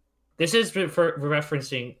 This is for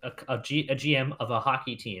referencing a GM of a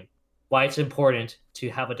hockey team, why it's important to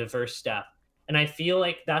have a diverse staff. And I feel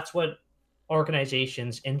like that's what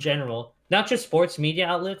organizations in general, not just sports media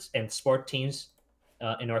outlets and sport teams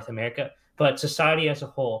in North America, but society as a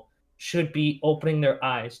whole, should be opening their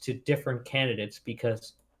eyes to different candidates.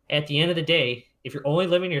 Because at the end of the day, if you're only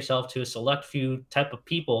limiting yourself to a select few type of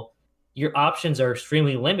people, your options are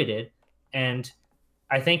extremely limited. And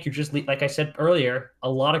I think you're just, like I said earlier, a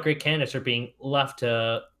lot of great candidates are being left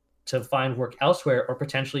to find work elsewhere, or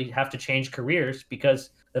potentially have to change careers because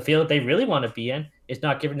the field that they really want to be in is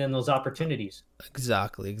not giving them those opportunities.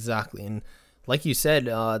 Exactly. And like you said,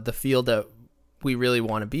 the field that we really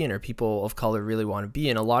want to be in, or people of color really want to be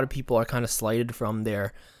in, a lot of people are kind of slighted from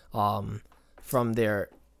their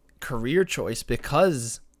career choice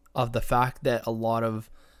because of the fact that a lot of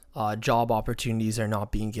job opportunities are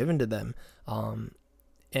not being given to them.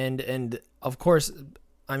 And of course,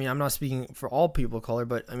 I mean, I'm not speaking for all people of color,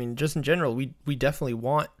 but I mean, just in general, we definitely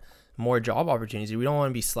want more job opportunities. We don't want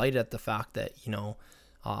to be slighted at the fact that,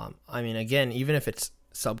 I mean, again, even if it's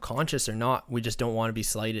subconscious or not, we just don't want to be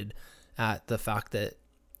slighted at the fact that,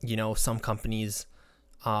 some companies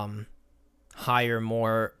hire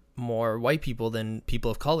more white people than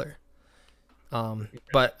people of color.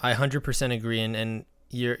 But I 100% agree, and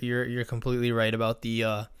you're completely right about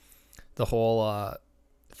the whole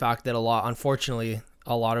fact that unfortunately,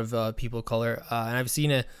 a lot of people of color, and I've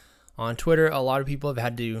seen it on Twitter, a lot of people have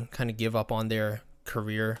had to kind of give up on their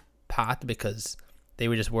career path because they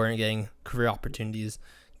just weren't getting career opportunities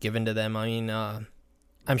given to them. I mean,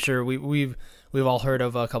 I'm sure we've all heard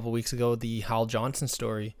of a couple weeks ago the Hal Johnson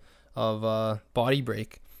story of Body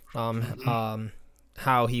Break.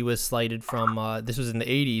 How he was slighted from this was in the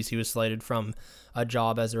 80s. He was slighted from a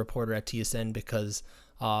job as a reporter at TSN because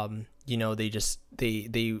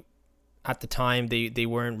they at the time they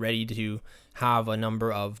weren't ready to have a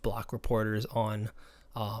number of black reporters on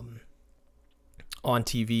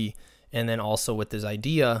TV. And then also with this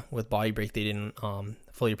idea with Body Break, they didn't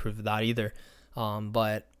fully approve of that either.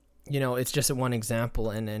 But it's just one example.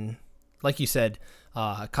 And then, like you said,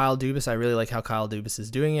 Kyle Dubas, I really like how Kyle Dubas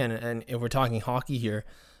is doing it. And if we're talking hockey here,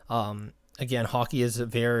 again, hockey is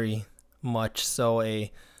very much so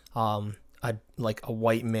a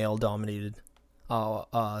white male dominated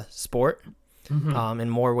sport in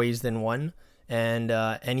more ways than one. And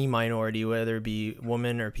any minority, whether it be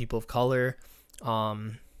women or people of color,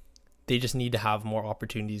 they just need to have more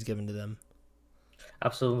opportunities given to them.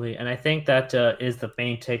 Absolutely. And I think that is the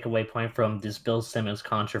main takeaway point from this Bill Simmons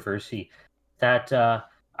controversy, that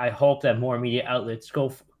I hope that more media outlets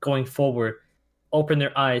going forward open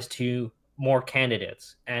their eyes to more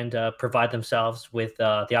candidates and provide themselves with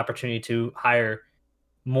the opportunity to hire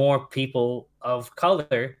more people of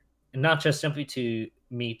color, and not just simply to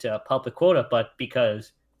meet public quota, but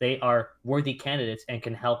because they are worthy candidates and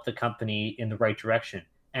can help the company in the right direction.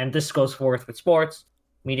 And this goes forth with sports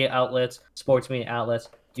media outlets, sports media outlets,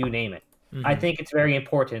 you name it. I think it's very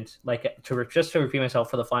important, to repeat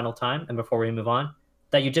myself for the final time, and before we move on,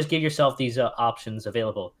 that you just give yourself these options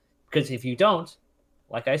available. Because if you don't,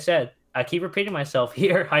 like I said, I keep repeating myself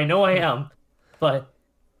here. I know I am, but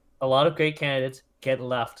a lot of great candidates get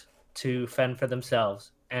left to fend for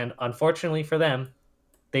themselves, and unfortunately for them,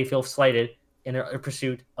 they feel slighted in their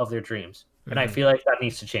pursuit of their dreams. And I feel like that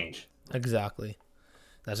needs to change. Exactly.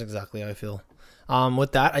 That's exactly how I feel.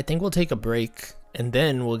 With that, I think we'll take a break, and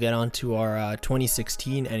then we'll get on to our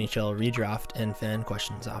 2016 NHL redraft and fan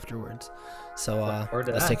questions afterwards. So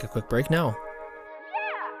let's take a quick break now.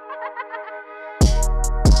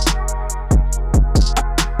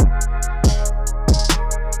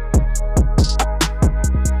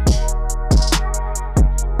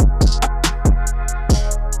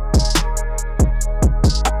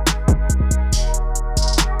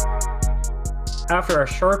 After a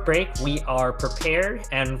short break, we are prepared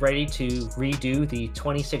and ready to redo the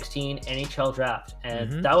 2016 NHL draft.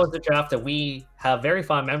 And that was the draft that we have very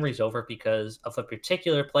fond memories over because of a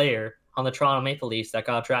particular player on the Toronto Maple Leafs that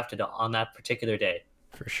got drafted on that particular day.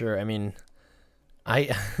 For sure. I mean,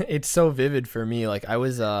 it's so vivid for me. Like I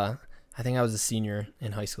think I was a senior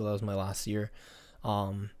in high school. That was my last year.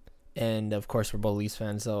 And of course we're both Leafs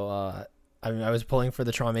fans. So, I was pulling for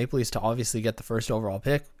the Toronto Maple Leafs to obviously get the first overall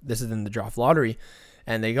pick. This is in the draft lottery,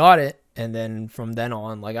 and they got it. And then from then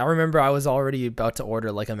on, I remember I was already about to order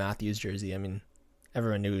a Matthews jersey. I mean,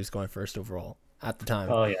 everyone knew he was going first overall at the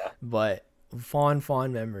time. Oh yeah. But fond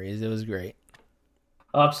memories. It was great.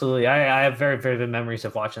 Absolutely. I have very, very vivid memories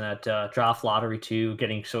of watching that draft lottery too,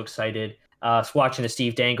 getting so excited, watching the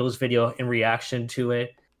Steve Dangles video in reaction to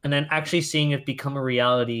it, and then actually seeing it become a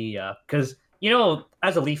reality. Because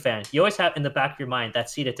as a Leaf fan, you always have in the back of your mind that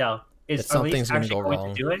seed it out is something's going to go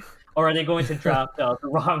wrong. To do it, or are they going to draft the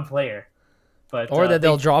wrong player? Or that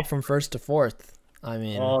they'll drop from first to fourth. I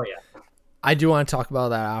mean, oh yeah, I do want to talk about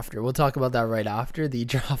that after. We'll talk about that right after the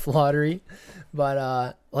draft lottery.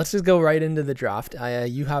 But let's just go right into the draft.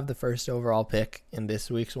 You have the first overall pick in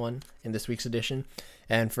this week's edition.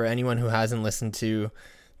 And for anyone who hasn't listened to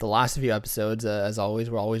the last few episodes, as always,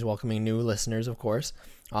 we're always welcoming new listeners, of course.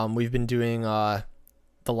 We've been doing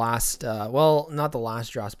the last, not the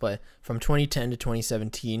last drafts, but from 2010 to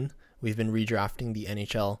 2017, we've been redrafting the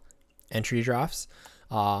NHL entry drafts,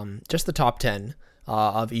 just the top 10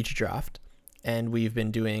 of each draft. And we've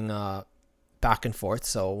been doing back and forth.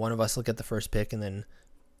 So one of us will get the first pick and then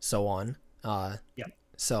so on.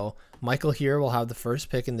 So Michael here will have the first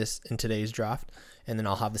pick in today's draft, and then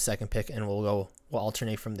I'll have the second pick, and we'll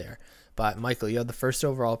alternate from there. But Michael, you have the first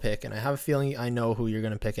overall pick, and I have a feeling I know who you're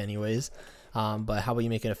going to pick anyways. But how about you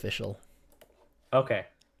make it official? Okay.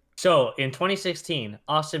 So in 2016,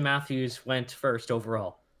 Austin Matthews went first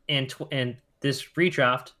overall. In this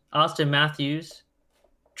redraft, Austin Matthews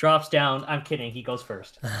drops down. I'm kidding. He goes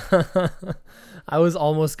first. I was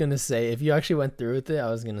almost gonna say if you actually went through with it, I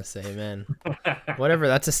was gonna say, man, whatever.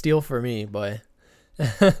 That's a steal for me, but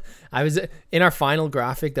I was in our final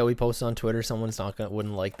graphic that we posted on Twitter. Someone's not gonna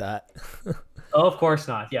wouldn't like that. Oh, of course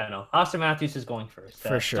not. Yeah, no. Austin Matthews is going first.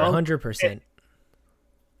 For sure, 100%.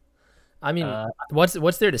 I mean, Uh,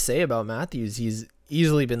 what's there to say about Matthews? He's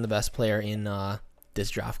easily been the best player in this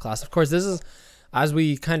draft class. Of course, this is as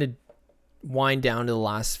we kind of wind down to the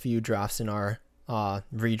last few drafts in our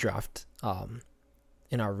redraft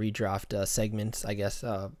segments, I guess,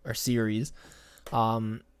 or series.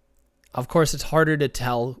 Of course, it's harder to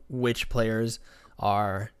tell which players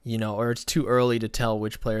are, or it's too early to tell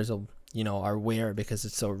which players will, are where because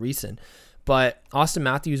it's so recent. But Austin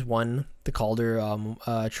Matthews won the Calder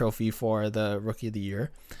trophy for the Rookie of the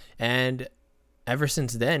Year, and ever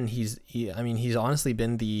since then, he's honestly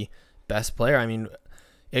been the best player. I mean,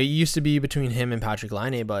 it used to be between him and Patrick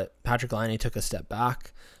Laine, but Patrick Laine took a step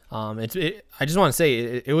back. I just want to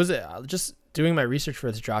say it was just doing my research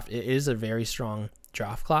for this draft. It is a very strong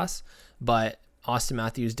draft class, but Austin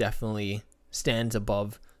Matthews definitely stands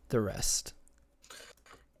above the rest.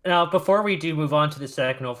 Now, before we do move on to the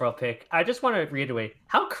second overall pick, I just want to reiterate,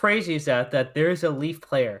 how crazy is that there's a Leaf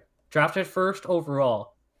player drafted first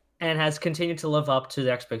overall and has continued to live up to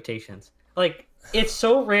the expectations? Like, it's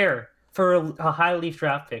so rare for a high Leaf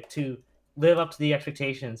draft pick to live up to the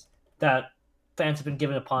expectations that fans have been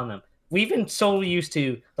given upon them. We've been so used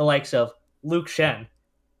to the likes of Luke Shen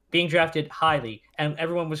being drafted highly, and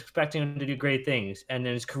everyone was expecting him to do great things, and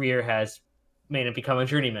then his career has made him become a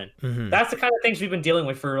journeyman. Mm-hmm. That's the kind of things we've been dealing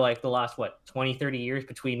with for like the last 20, 30 years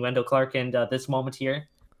between Wendell Clark and this moment here.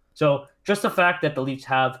 So just the fact that the Leafs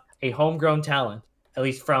have a homegrown talent, at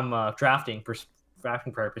least from drafting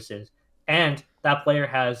purposes, and that player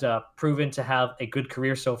has proven to have a good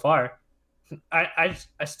career so far, it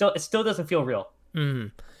still doesn't feel real. Mm-hmm.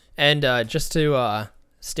 And just to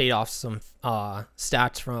state off some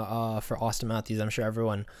stats for Austin Matthews, I'm sure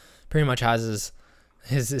everyone pretty much has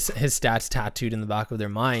his stats tattooed in the back of their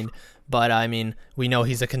mind, but I mean, we know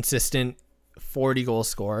he's a consistent 40 goal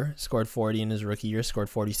scorer, scored 40 in his rookie year, scored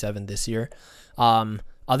 47 this year.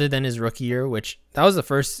 Other than his rookie year, which that was the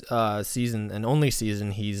first season and only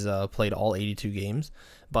season he's played all 82 games,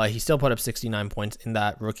 but he still put up 69 points in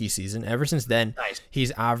that rookie season. Ever since then, nice. He's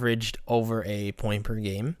averaged over a point per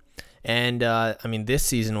game. And I mean, this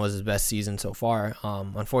season was his best season so far.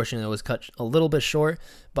 Unfortunately, it was cut a little bit short,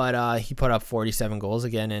 but he put up 47 goals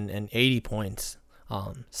again and 80 points.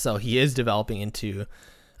 So he is developing into,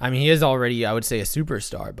 I mean, he is already, I would say, a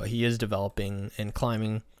superstar, but he is developing and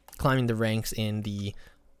climbing the ranks in the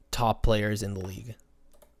top players in the league.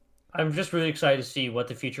 I'm just really excited to see what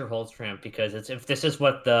the future holds for him, because if this is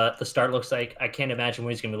what the start looks like, I can't imagine what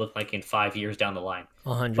he's going to look like in 5 years down the line.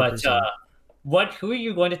 100%. But who are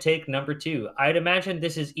you going to take number 2? I'd imagine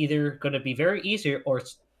this is either going to be very easy or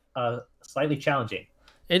slightly challenging.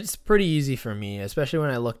 It's pretty easy for me, especially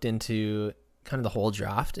when I looked into kind of the whole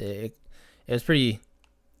draft. It was pretty.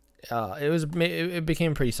 It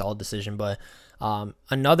became a pretty solid decision. But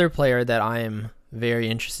another player that I am very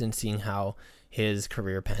interested in seeing how his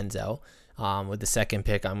career pans out. With the second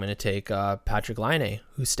pick, I'm going to take Patrick Laine,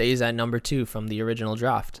 who stays at number 2 from the original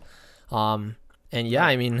draft. And yeah,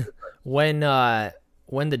 I mean, when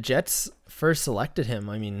the Jets first selected him,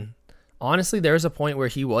 I mean, honestly, there was a point where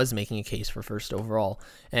he was making a case for first overall,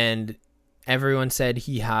 and everyone said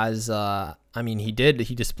he has. I mean, he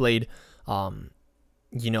displayed,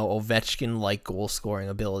 Ovechkin-like goal scoring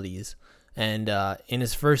abilities, and in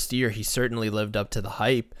his first year, he certainly lived up to the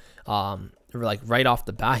hype. Like right off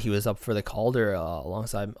the bat, he was up for the Calder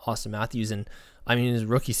alongside Austin Matthews, and I mean, in his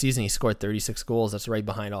rookie season, he scored 36 goals. That's right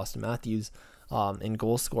behind Austin Matthews in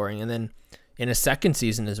goal scoring. And then in his second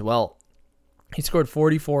season as well, he scored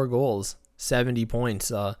 44 goals, 70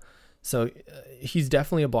 points. So he's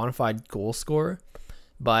definitely a bona fide goal scorer.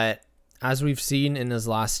 But as we've seen in his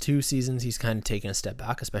last 2 seasons, he's kind of taken a step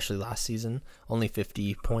back, especially last season. Only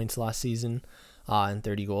 50 points last season and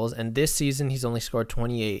 30 goals. And this season, he's only scored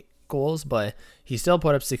 28 goals, but he still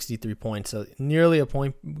put up 63 points. So nearly a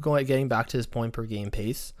point, getting back to his point per game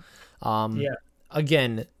pace.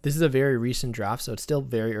 Again, this is a very recent draft, so it's still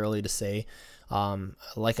very early to say.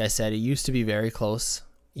 Like I said, it used to be very close,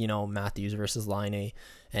 Matthews versus Laine,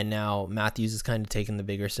 and now Matthews is kind of taking the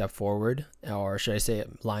bigger step forward, or should I say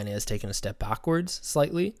Laine has taken a step backwards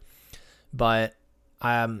slightly. But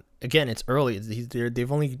again, it's early.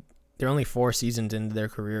 They're only 4 seasons into their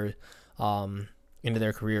career,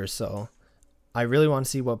 so I really want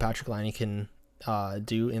to see what Patrick Laine can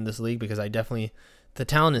do in this league, because the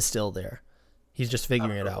talent is still there. He's just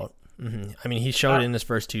figuring it out. Mm-hmm. I mean, he showed it in his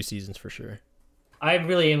first 2 seasons for sure. I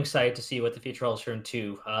really am excited to see what the future holds for him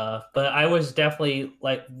too. But I was definitely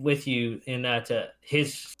like with you in that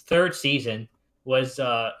his third season was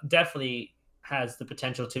definitely has the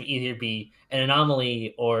potential to either be an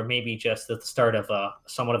anomaly or maybe just the start of a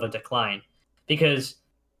somewhat of a decline, because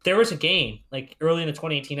there was a game like early in the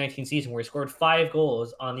 2018-19 season where he scored 5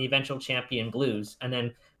 goals on the eventual champion Blues, and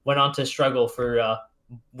then went on to struggle for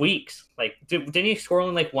weeks. Like, didn't he score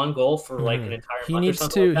only like 1 goal for like an entire month or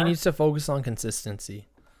something like He that? needs to focus on consistency.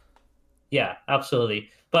 Yeah, absolutely.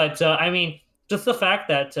 But I mean, just the fact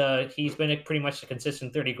that he's been pretty much a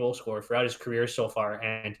consistent 30 goal scorer throughout his career so far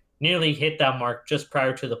and nearly hit that mark just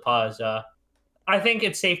prior to the pause. I think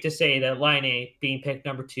it's safe to say that Line being picked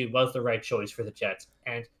number 2 was the right choice for the Jets.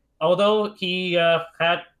 And although he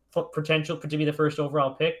had potential to be the first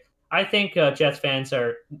overall pick, I think Jets fans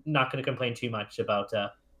are not going to complain too much about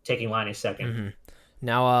taking Line second. Hmm.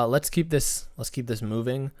 Now let's keep this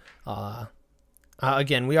moving.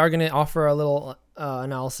 Again, we are going to offer a little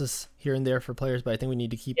analysis here and there for players, but I think we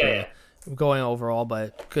need to keep Yeah, yeah. going overall.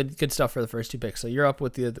 But good stuff for the first 2 picks. So you're up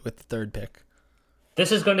with the third pick.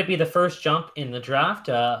 This is going to be the first jump in the draft.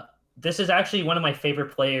 This is actually one of my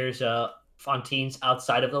favorite players on teams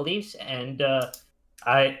outside of the Leafs, and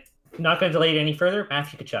I'm not going to delay it any further.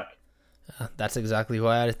 Matthew Tkachuk. That's exactly who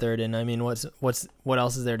I had at third. And I mean, what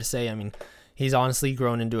else is there to say? I mean, he's honestly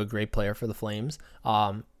grown into a great player for the Flames.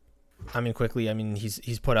 I mean, quickly. I mean,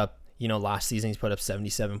 he's put up. Last season he's put up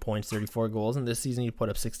 77 points, 34 goals, and this season he put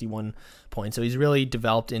up 61 points. So he's really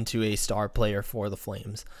developed into a star player for the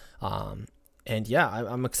Flames. And yeah,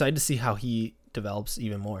 I'm excited to see how he develops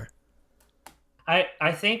even more.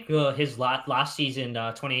 I think his last season,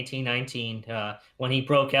 2018-19, when he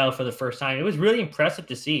broke out for the first time, it was really impressive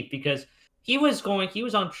to see because he was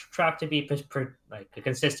on track to be like a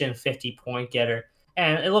consistent 50-point getter,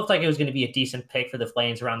 and it looked like it was going to be a decent pick for the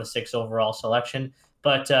Flames around the 6th overall selection.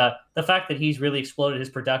 But the fact that he's really exploded his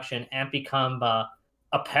production and become a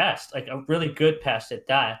pest, like a really good pest at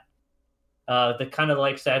that, the kind of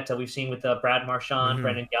like that we've seen with Brad Marchand, Mm-hmm.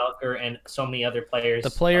 Brendan Gallagher, and so many other players. The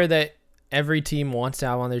player that every team wants to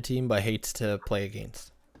have on their team but hates to play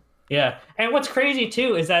against. Yeah, and what's crazy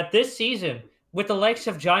too is that this season, with the likes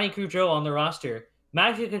of Johnny Gaudreau on the roster,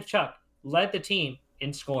 Matthew Tkachuk led the team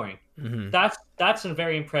in scoring. Mm-hmm. That's a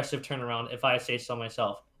very impressive turnaround, if I say so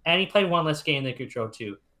myself. And he played one less game than Gaudreau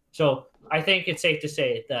too. So I think it's safe to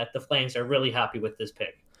say that the Flames are really happy with this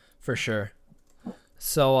pick. For sure.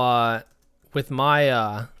 So with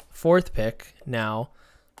my fourth pick now,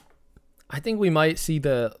 I think we might see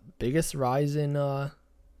the biggest rise in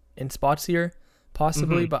spots here,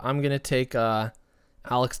 possibly. Mm-hmm. But I'm gonna take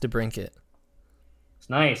Alex DeBrincat. It's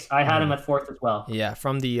nice. I had him at 4th as well. Yeah,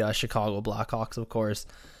 from the Chicago Blackhawks, of course.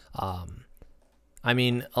 I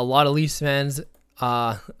mean, a lot of Leafs fans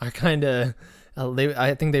are kind of.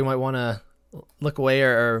 I think they might want to look away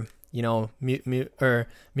or mute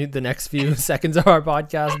the next few seconds of our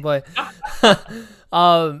podcast. But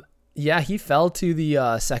yeah, he fell to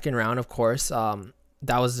the second round, of course.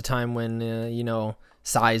 That was the time when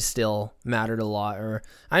size still mattered a lot. Or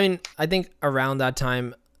I mean, I think around that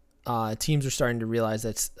time, teams are starting to realize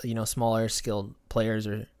that smaller skilled players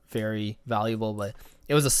are very valuable. But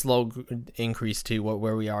it was a slow increase to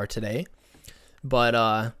where we are today.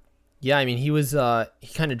 But yeah, I mean, he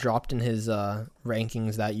kind of dropped in his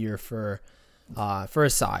rankings that year for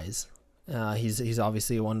his size. He's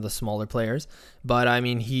obviously one of the smaller players, but I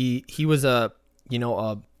mean, he was a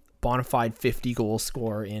bona fide 50 goal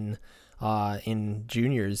scorer in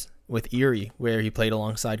juniors with Erie, where he played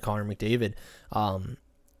alongside Connor McDavid.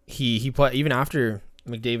 He put, even after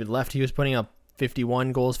McDavid left, he was putting up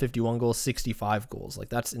 51 goals, 65 goals. Like,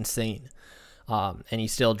 that's insane. And he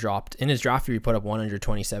still dropped in his draft year. He put up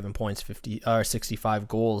 127 points, 65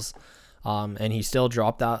 goals, and he still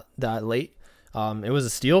dropped that late. It was a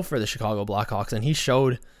steal for the Chicago Blackhawks, and he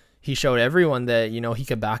showed everyone that he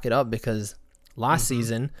could back it up, because last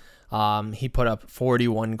season he put up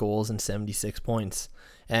 41 goals and 76 points,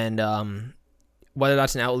 and whether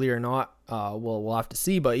that's an outlier or not, we'll have to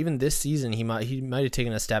see. But even this season, he might have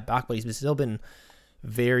taken a step back, but he's still been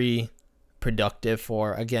very productive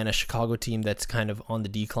for, again, a Chicago team that's kind of on the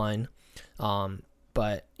decline.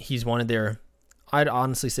 But he's one of I'd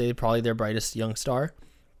honestly say probably their brightest young star.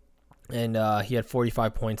 And he had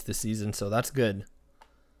 45 points this season, so that's good.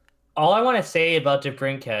 All I want to say about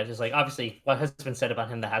DeBrincat is, like, obviously what has been said about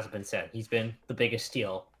him that hasn't been said. He's been the biggest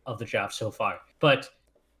steal of the draft so far. But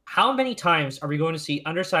how many times are we going to see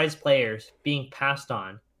undersized players being passed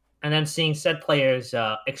on and then seeing said players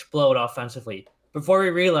explode offensively before we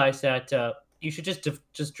realize that you should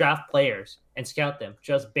just draft players and scout them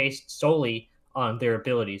just based solely on their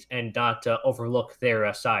abilities and not overlook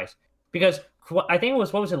their size. Because I think it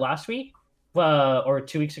was, what was it, last week or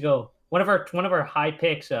 2 weeks ago? One of our high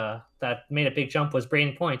picks that made a big jump was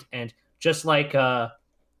Braden Point, and just like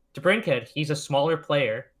DeBrincat, he's a smaller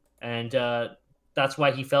player, and that's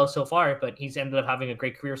why he fell so far. But he's ended up having a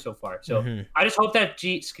great career so far. So Hmm. I just hope that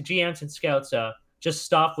GMs and scouts just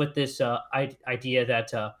stop with this idea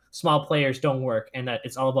that small players don't work and that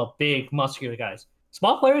it's all about big, muscular guys.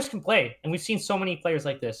 Small players can play, and we've seen so many players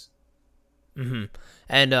like this. Hmm.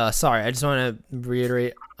 And sorry, I just want to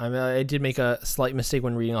reiterate. I did make a slight mistake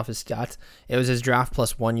when reading off his stats. It was his draft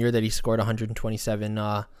plus 1 year that he scored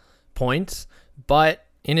 127 points, but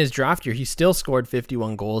in his draft year, he still scored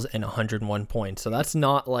 51 goals and 101 points. So that's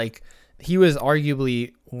not like he was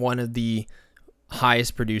arguably one of the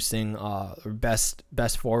highest producing or best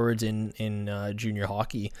forwards in junior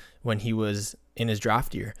hockey when he was in his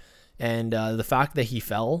draft year, and the fact that he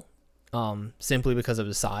fell simply because of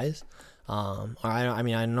his size. I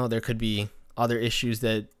mean, I know there could be other issues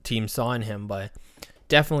that teams saw in him, but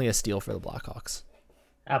definitely a steal for the Blackhawks.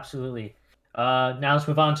 Absolutely. Now let's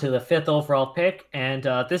move on to the fifth overall pick, and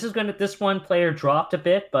this one player dropped a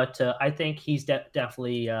bit, but I think he's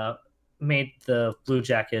definitely made the Blue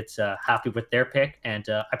Jackets happy with their pick, and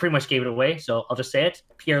I pretty much gave it away, so I'll just say it: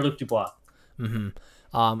 Pierre-Luc Dubois. Hmm.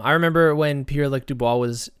 I remember when Pierre-Luc Dubois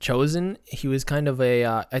was chosen, he was kind of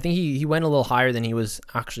I think he went a little higher than he was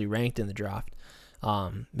actually ranked in the draft.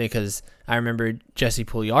 Because I remember Jesse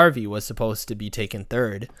Puljujarvi was supposed to be taken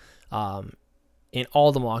third. In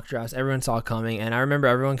all the mock drafts, everyone saw it coming, and I remember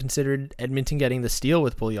everyone considered Edmonton getting the steal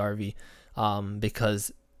with Puljujarvi,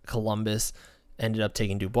 because Columbus ended up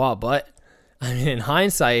taking Dubois. But I mean, in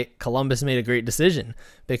hindsight, Columbus made a great decision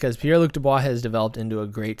because Pierre-Luc Dubois has developed into a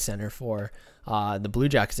great center for the Blue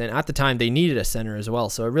Jackets, and at the time they needed a center as well,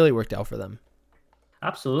 so it really worked out for them.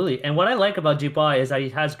 Absolutely. And what I like about Dubois is that he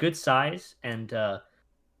has good size, and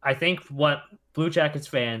I think what Blue Jackets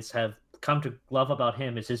fans have come to love about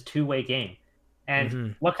him is his two-way game. And Hmm.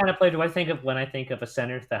 what kind of player do I think of when I think of a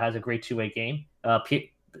center that has a great two-way game?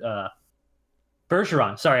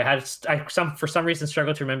 Bergeron. Sorry, for some reason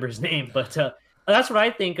struggled to remember his name, but that's what I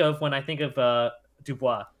think of when I think of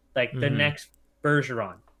Dubois, like the Hmm. next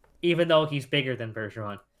Bergeron, even though he's bigger than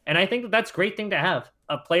Bergeron. And I think that's a great thing to have,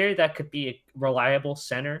 a player that could be a reliable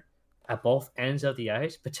center at both ends of the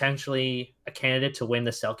ice, potentially a candidate to win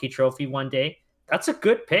the Selke Trophy one day. That's a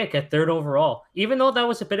good pick at third overall, even though that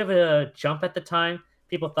was a bit of a jump at the time.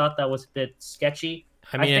 People thought that was a bit sketchy.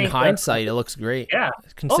 I I mean, in think, hindsight, it looks great yeah. Oh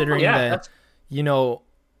considering yeah, that that's you know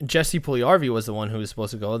Jesse Puljujarvi was the one who was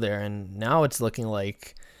supposed to go there, and now it's looking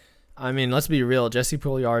like. I mean, let's be real. Jesse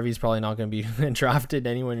Puljujarvi is probably not going to be drafted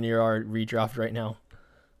anywhere near our redraft right now.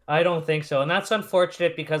 I don't think so, and that's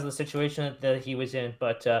unfortunate because of the situation that he was in.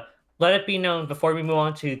 But let it be known before we move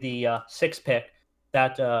on to the sixth pick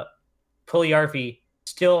that Puliarvi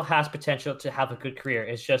still has potential to have a good career.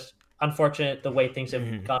 It's just unfortunate the way things have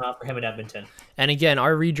Hmm. gone on for him in Edmonton. And again,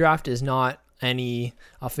 our redraft is not any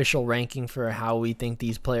official ranking for how we think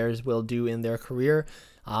these players will do in their career.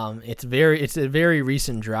 It's a very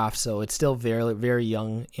recent draft, so it's still very very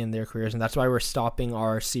young in their careers, and that's why we're stopping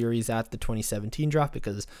our series at the 2017 draft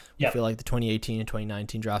because we Yep. feel like the 2018 and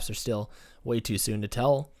 2019 drafts are still way too soon to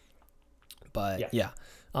tell. But Yeah.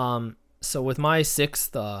 yeah, so with my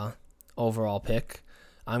sixth overall pick,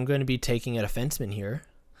 I'm going to be taking a defenseman here,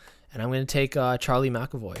 and I'm going to take Charlie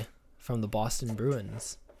McAvoy from the Boston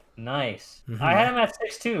Bruins. Nice. I Hmm. had him at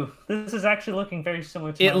 6-2. This is actually looking very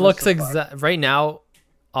similar to It my list looks so far. right now.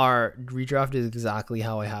 Our redraft is exactly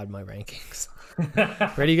how I had my rankings.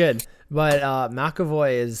 Pretty good. But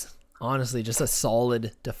McAvoy is honestly just a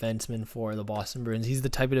solid defenseman for the Boston Bruins. He's the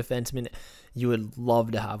type of defenseman you would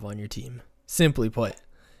love to have on your team. Simply put,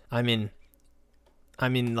 I mean,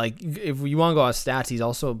 like if you want to go off stats, he's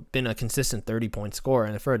also been a consistent 30-point scorer,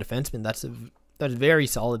 and for a defenseman, that's very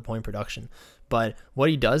solid point production. But what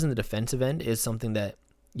he does in the defensive end is something that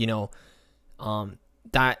you know,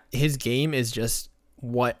 that his game is just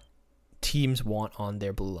what teams want on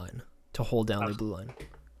their blue line to hold down their blue line.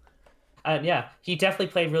 Yeah, he definitely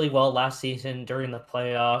played really well last season during the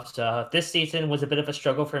playoffs. This season was a bit of a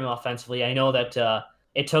struggle for him offensively. I know that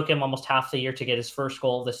it took him almost half the year to get his first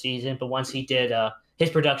goal of the season, but once he did, his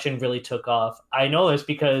production really took off. I know this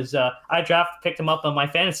because I picked him up on my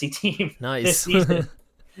fantasy team this Nice. season,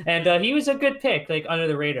 and he was a good pick, like under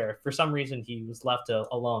the radar. For some reason, he was left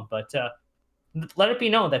alone, but let it be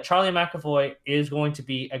known that Charlie McAvoy is going to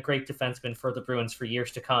be a great defenseman for the Bruins for years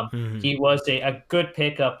to come. Mhm. He was a good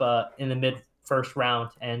pickup in the mid first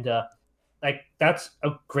round, and like that's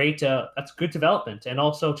a great that's good development, and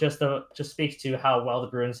also just speaks to how well the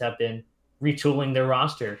Bruins have been retooling their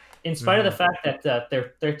roster. In spite of the fact that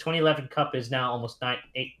their 2011 Cup is now almost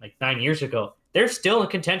 9 years ago, they're still in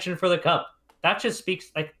contention for the Cup. That just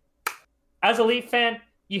speaks like, as a Leaf fan,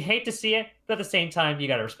 you hate to see it, but at the same time, you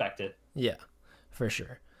gotta respect it. Yeah, for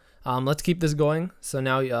sure. Let's keep this going. So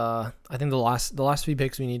now, I think the last few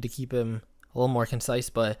picks we need to keep him a little more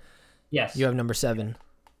concise, but yes, you have number 7.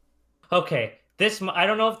 Okay, I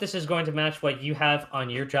don't know if this is going to match what you have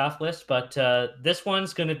on your draft list, but this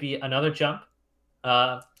one's going to be another jump.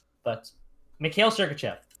 But Mikhail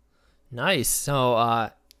Sergachev. Nice.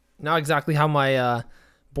 So not exactly how my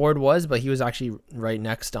board was, but he was actually right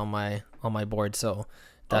next on my board, so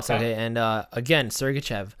that's okay. And again,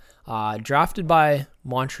 Sergachev, drafted by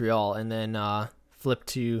Montreal and then flipped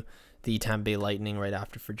to the Tampa Bay Lightning right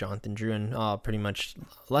after for Jonathan Drouin, pretty much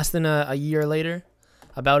less than a year later,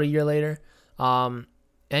 about a year later. And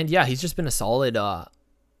yeah, he's just been a solid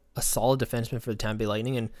defenseman for the Tampa Bay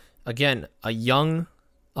Lightning, and again, a young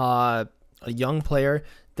player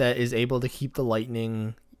that is able to keep the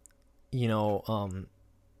Lightning,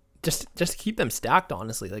 just keep them stacked.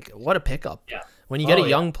 Honestly, like, what a pickup! Yeah. When you get a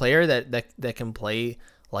young player that can play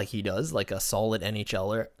like he does, like a solid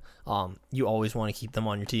NHLer, you always want to keep them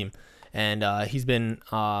on your team. And he's been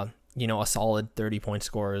a solid 30-point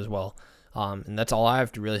scorer as well. And that's all I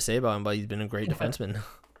have to really say about him, but he's been a great defenseman.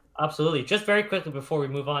 Absolutely. Just very quickly before we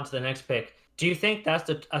move on to the next pick, do you think that's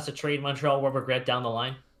a trade Montreal will regret down the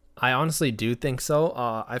line? I honestly do think so.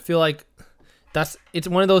 I feel like it's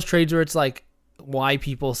one of those trades where it's like why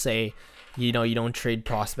people say, you don't trade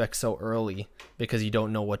prospects so early, because you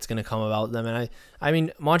don't know what's going to come about them. And I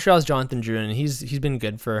mean, Montreal's Jonathan Drouin, and he's been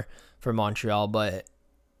good for Montreal, but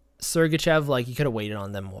Sergachev, like, you could have waited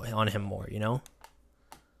on him more,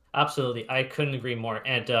 Absolutely. I couldn't agree more.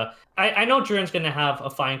 And I know Drouin's going to have a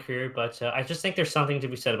fine career, but I just think there's something to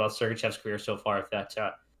be said about Sergachev's career so far that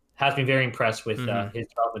has been very impressed with his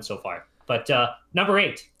development so far. But number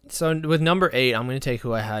 8. So with number 8, I'm going to take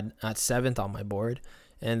who I had at 7th on my board,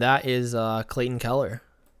 and that is Clayton Keller.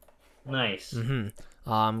 Nice.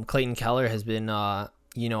 Clayton Keller has been,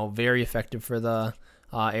 very effective for the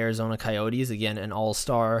Arizona Coyotes. Again, an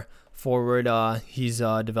all-star forward he's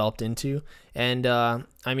developed into. And,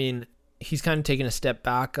 I mean, he's kind of taken a step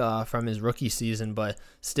back from his rookie season, but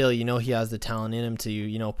still, he has the talent in him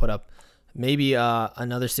to, put up maybe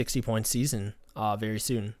another 60-point season very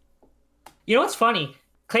soon. You know what's funny?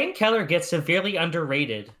 Clayton Keller gets severely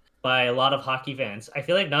underrated by a lot of hockey fans. I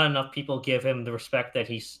feel like not enough people give him the respect that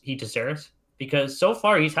he deserves, because so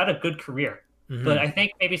far he's had a good career. But I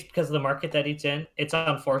think maybe it's because of the market that he's in. It's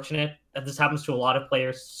unfortunate that this happens to a lot of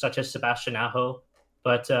players, such as Sebastian Aho.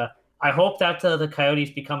 But I hope that the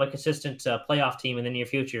Coyotes become a consistent playoff team in the near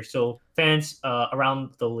future, so fans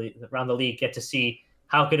around the league get to see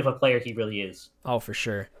how good of a player he really is. Oh, for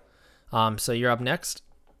sure. So you're up next?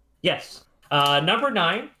 Yes. Number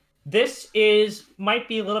 9. This might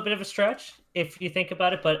be a little bit of a stretch if you think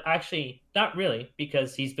about it, but actually not really,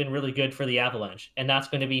 because he's been really good for the Avalanche, and that's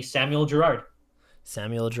going to be Samuel Girard.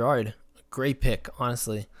 Samuel Girard, great pick,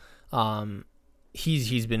 honestly.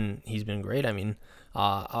 He's been great. I mean,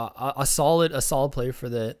 a solid player for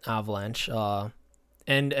the Avalanche,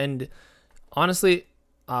 and honestly,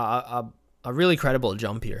 a really credible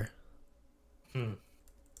jump here.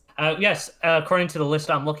 Yes, according to the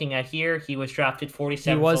list I'm looking at here, he was drafted 47th.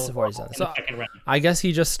 He was 47th. So second round. I guess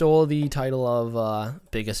he just stole the title of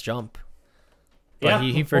biggest jump. But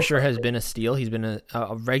he for sure has been a steal. He's been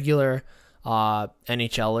a regular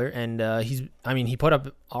NHLer, and he put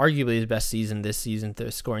up arguably his best season this season,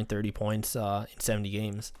 scoring 30 points in 70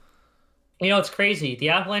 games. It's crazy. The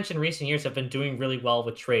Avalanche in recent years have been doing really well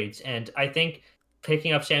with trades, and I think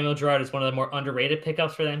picking up Samuel Girard is one of the more underrated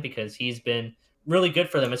pickups for them, because he's been really good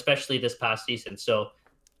for them, especially this past season. So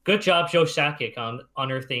good job, Joe Sakic, on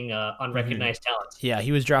unearthing unrecognized talent. Yeah,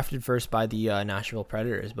 he was drafted first by the Nashville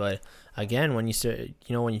Predators, but again, when you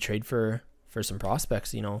when you trade for some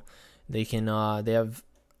prospects, they have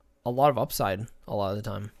a lot of upside a lot of the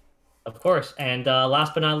time. Of course. And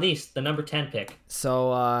last but not least, the number 10 pick.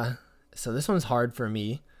 So this one's hard for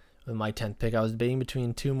me with my 10th pick. I was debating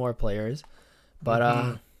between two more players,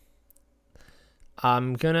 but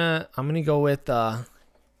I'm gonna go with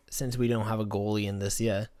since we don't have a goalie in this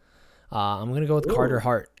yet, I'm gonna go with Carter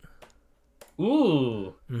Hart.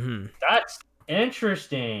 Ooh, that's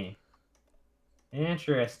interesting.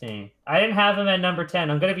 Interesting. I didn't have him at number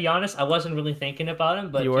 10. I'm gonna be honest, I wasn't really thinking about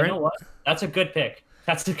him, but you know what? That's a good pick.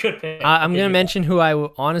 I'm gonna mention who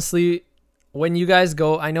honestly, when you guys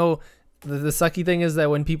go, I know the sucky thing is that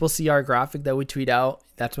when people see our graphic that we tweet out,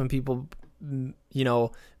 that's when people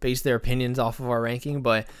base their opinions off of our ranking.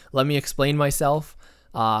 But let me explain myself.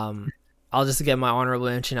 I'll just get my honorable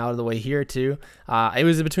mention out of the way here too. It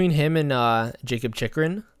was between him and Jacob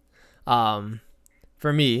Chikrin,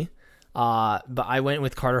 for me. But I went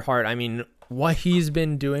with Carter Hart. I mean, what he's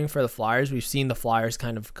been doing for the Flyers, we've seen the Flyers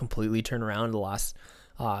kind of completely turn around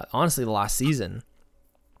honestly, the last season.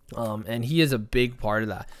 And he is a big part of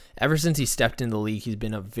that. Ever since he stepped in the league, he's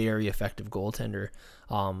been a very effective goaltender.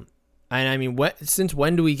 And I mean, since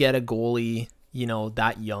when do we get a goalie,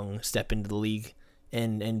 that young step into the league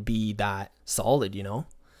and be that solid?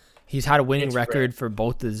 He's had a winning record for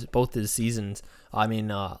both his seasons. I mean,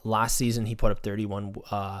 last season he put up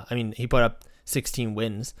 31. He put up 16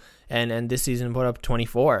 wins, and this season he put up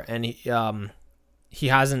 24. And he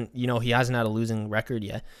hasn't had a losing record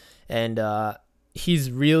yet. And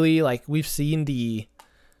he's really, like, we've seen the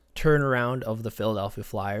turnaround of the Philadelphia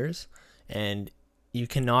Flyers, and you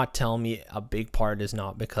cannot tell me a big part is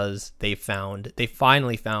not because they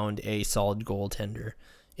finally found a solid goaltender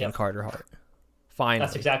in Carter Hart. Finally.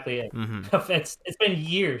 That's exactly it. Mm-hmm. It's been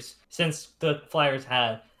years since the Flyers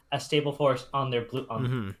had a stable force on their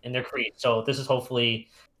in their crease. So this is hopefully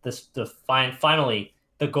finally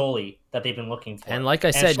the goalie that they've been looking for. And like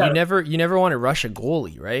I said, you never want to rush a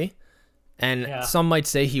goalie, right? And some might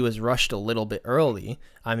say he was rushed a little bit early.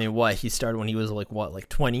 I mean, he started when he was like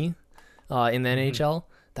 20 in the NHL?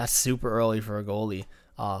 That's super early for a goalie.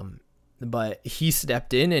 But he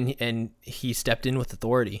stepped in and he stepped in with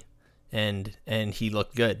authority, and he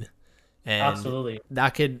looked good. And absolutely.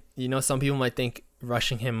 That could, some people might think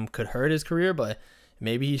rushing him could hurt his career, but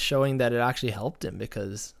maybe he's showing that it actually helped him,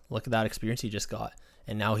 because look at that experience he just got.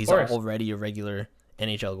 And now he's already a regular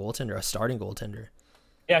NHL goaltender, a starting goaltender.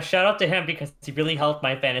 Yeah, shout out to him, because he really helped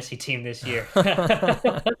my fantasy team this year.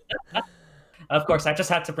 Of course, I just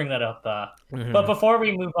had to bring that up. But before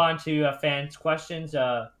we move on to fans' questions,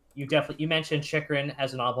 you mentioned Chychrun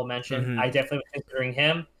as an honorable mention. I definitely was considering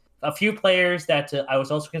him. A few players that I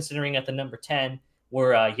was also considering at the number 10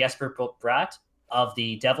 were Jesper Bratt of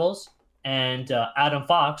the Devils and Adam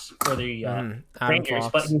Fox for the Rangers,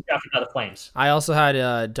 but he was drafted by the Flames. I also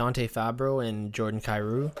had Dante Fabro and Jordan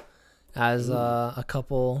Kyrou as a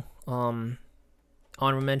couple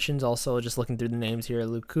honorable mentions. Also, just looking through the names here,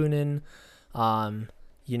 Luke Kunin,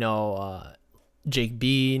 Jake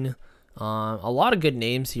Bean, a lot of good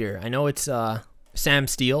names here. I know it's Sam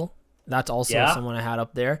Steele. That's also someone I had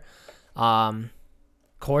up there.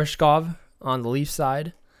 Korshkov on the Leaf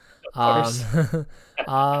side. And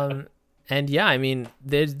yeah, I mean,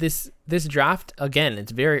 there's this draft, again,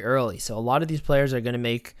 it's very early. So a lot of these players are going to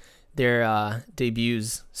make their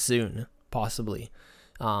debuts soon, possibly.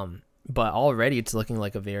 But already it's looking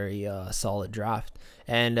like a very solid draft.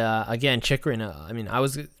 And again, Chychrun, I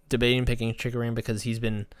was debating picking Chychrun because he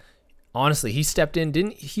stepped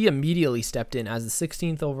in, he immediately stepped in as the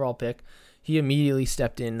 16th overall pick. He immediately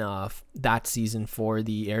stepped in that season for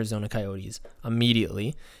the Arizona Coyotes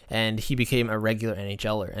immediately, and he became a regular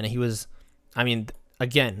NHLer. And he was,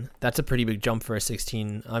 again, that's a pretty big jump for a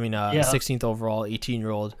 16th overall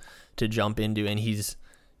 18-year-old to jump into, and he's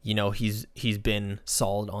been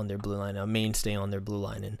solid on their blue line, a mainstay on their blue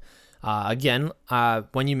line. And again,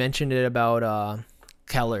 when you mentioned it about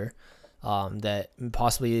Keller, that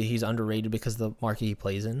possibly he's underrated because of the market he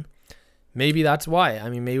plays in. Maybe that's why.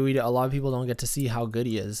 Maybe a lot of people don't get to see how good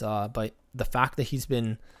he is. But the fact that he's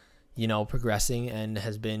been, progressing and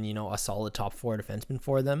has been, a solid top 4 defenseman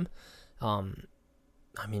for them, I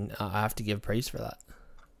have to give praise for that.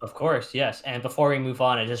 Of course, yes. And before we move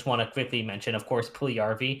on, I just want to quickly mention, of course,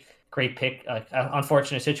 Puljujarvi. Great pick.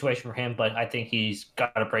 Unfortunate situation for him, but I think he's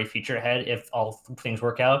got a bright future ahead if all things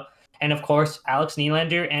work out. And of course, Alex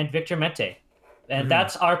Nylander and Victor Mete. And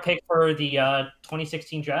that's our pick for the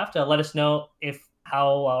 2016 draft. Let us know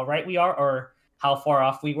how right we are or how far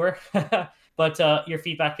off we were. But your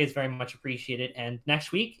feedback is very much appreciated. And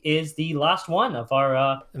next week is the last one of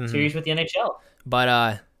our series with the NHL.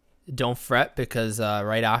 But don't fret, because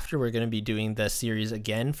right after we're going to be doing the series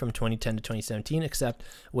again from 2010 to 2017, except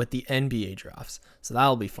with the NBA drafts. So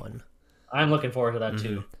that'll be fun. I'm looking forward to that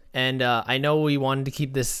too. And I know we wanted to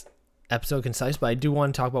keep this episode concise, but I do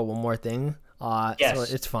want to talk about one more thing. Yes. So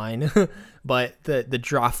it's fine. But the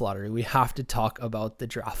draft lottery, we have to talk about the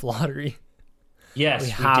draft lottery. Yes, we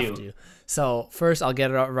have to. So first, I'll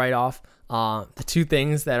get it right off. The two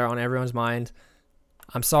things that are on everyone's mind.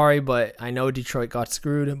 I'm sorry, but I know Detroit got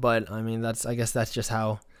screwed, but I guess that's just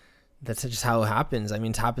how it happens.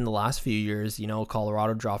 It's happened the last few years.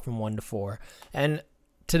 Colorado dropped from 1 to 4, and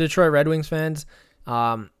to Detroit Red Wings fans,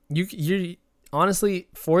 you honestly,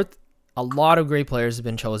 fourth. A lot of great players have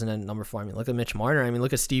been chosen at number 4. Look at Mitch Marner.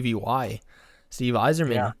 Look at Stevie Y. Steve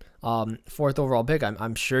Eiserman, fourth overall pick.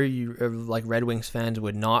 I'm sure you like Red Wings fans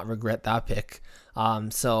would not regret that pick. So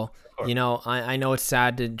Of course. you know, I know it's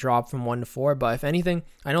sad to drop from 1 to 4, but if anything,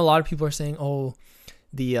 I know a lot of people are saying, oh,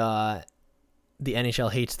 the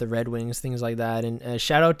NHL hates the Red Wings, things like that. And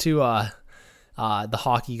shout out to the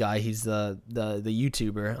hockey guy. He's the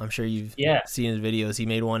YouTuber. I'm sure you've Yeah. seen his videos. He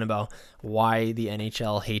made one about why the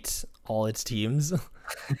NHL hates all its teams.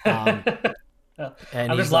 um,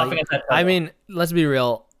 and I'm he's just laughing like, at that I title. mean, let's be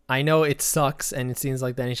real. I know it sucks, and it seems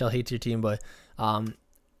like the NHL hates your team, but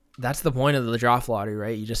that's the point of the draft lottery,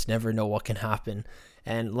 right? You just never know what can happen.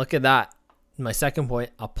 And look at that. My second point: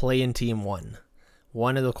 a play-in team won.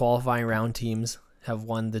 One of the qualifying round teams have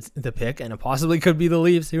won the pick, and it possibly could be the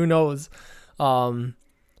Leafs. Who knows?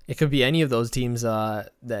 It could be any of those teams that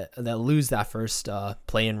lose that first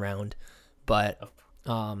play-in round. But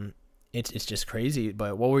it's just crazy.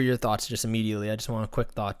 But what were your thoughts just immediately? I just want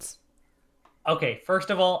quick thoughts. Okay,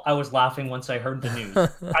 first of all, I was laughing once I heard the news.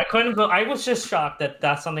 I couldn't. I was just shocked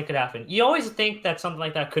that something could happen. You always think that something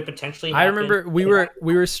like that could potentially I happen. remember we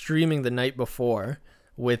were streaming the night before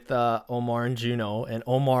with Omar and Juno, and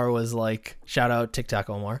Omar was like, shout out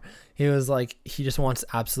TikTok Omar. He was like, he just wants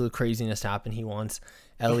absolute craziness to happen. He wants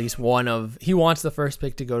at least he wants the first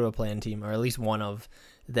pick to go to a play-in team, or at least one of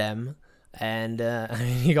them. And I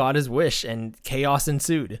mean, he got his wish, and chaos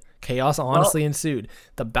ensued. Chaos honestly ensued.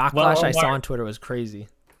 The backlash I saw on Twitter was crazy.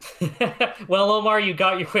 Well, Omar, you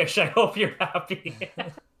got your wish. I hope you're happy.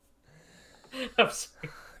 I'm sorry.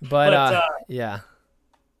 But yeah.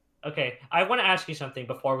 Okay, I want to ask you something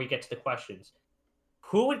before we get to the questions.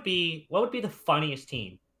 What would be the funniest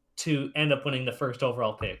team to end up winning the first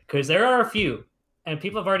overall pick? Because there are a few, and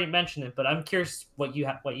people have already mentioned it. But I'm curious what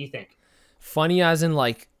you think. Funny as in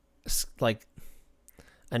like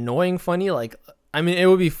annoying funny. Like, I mean, it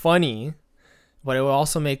would be funny, but it would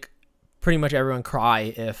also make pretty much everyone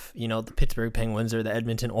cry if, you know, the Pittsburgh Penguins or the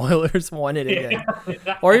Edmonton Oilers won it again.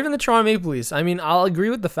 Yeah. Or even the Toronto Maple Leafs. I mean, I'll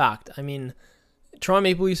agree with the fact. I mean, Toronto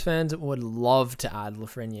Maple Leafs fans would love to add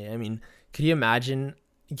Lafreniere. I mean, could you imagine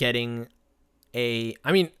getting I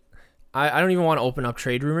don't even want to open up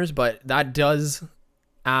trade rumors, but that does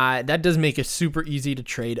make it super easy to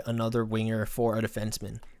trade another winger for a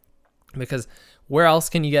defenseman. Because where else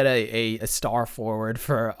can you get a star forward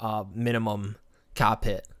for a minimum cap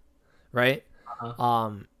hit, right? Uh-huh.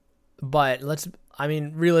 But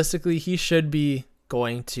realistically, he should be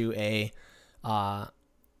going to a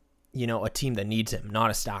team that needs him,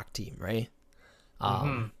 not a stacked team, right?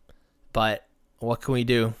 But what can we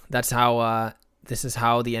do? That's how this is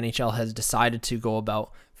how the NHL has decided to go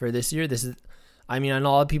about for this year. I know a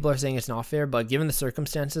lot of people are saying it's not fair, but given the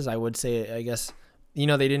circumstances, I would say, I guess, they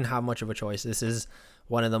didn't have much of a choice. This is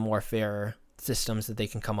one of the more fair systems that they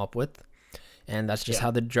can come up with. And that's just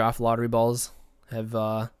how the draft lottery balls have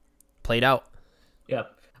played out.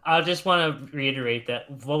 Yep. I just want to reiterate that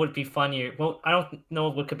what would be funnier? Well, I don't know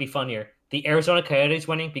what could be funnier. The Arizona Coyotes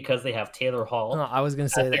winning because they have Taylor Hall. Oh, I was going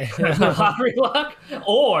to say that. Lottery luck,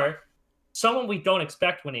 or someone we don't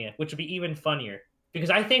expect winning it, which would be even funnier. Because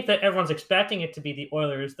I think that everyone's expecting it to be the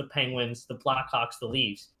Oilers, the Penguins, the Blackhawks, the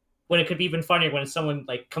Leafs. When it could be even funnier when it's someone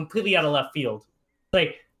like completely out of left field.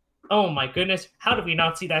 Like, oh my goodness, how did we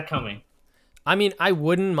not see that coming? I mean, I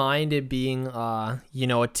wouldn't mind it being, a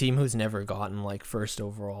team who's never gotten like first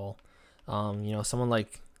overall. Someone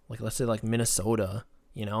like let's say like Minnesota.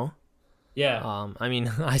 Yeah. I mean,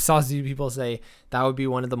 I saw some people say that would be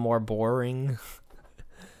one of the more boring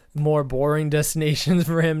destinations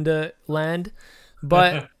for him to land.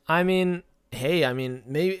 But I mean, hey,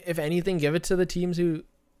 maybe if anything, give it to the teams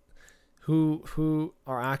who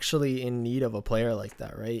are actually in need of a player like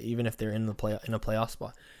that, right? Even if they're in a playoff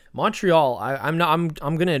spot. Montreal, I'm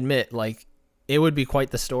gonna admit, like, it would be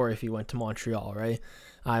quite the story if he went to Montreal, right?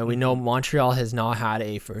 We know Montreal has not had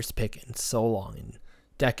a first pick in so long, in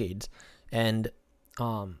decades, and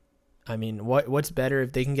what's better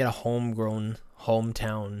if they can get a homegrown,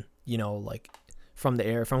 hometown, like from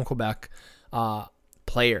Quebec,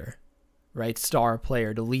 player, right? Star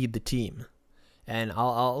player to lead the team. And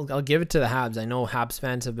I'll give it to the Habs. I know Habs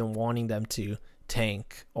fans have been wanting them to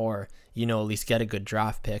tank or at least get a good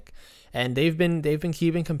draft pick, and they've been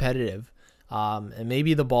keeping competitive. And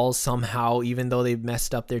maybe the Balls somehow, even though they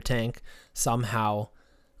messed up their tank, somehow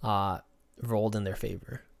rolled in their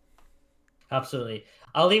favor. Absolutely.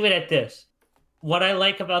 I'll leave it at this. What I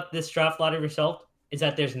like about this draft lottery result is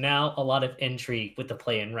that there's now a lot of intrigue with the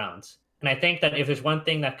play-in rounds, and I think that if there's one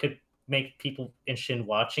thing that could make people interested in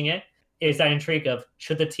watching it, is that intrigue of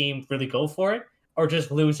should the team really go for it or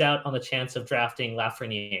just lose out on the chance of drafting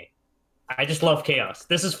Lafreniere. I just love chaos.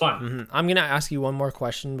 This is fun. I'm gonna ask you one more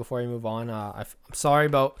question before we move on. I'm sorry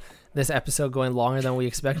about this episode going longer than we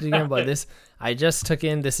expected again, but I just took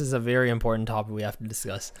in. This is a very important topic we have to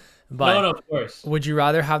discuss. But No, of course. would you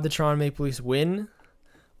rather have the Toronto Maple Leafs win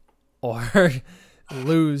or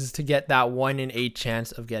lose to get that 1 in 8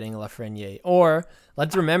 chance of getting Lafreniere? Or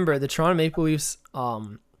let's remember the Toronto Maple Leafs.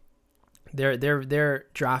 Their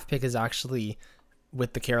draft pick is actually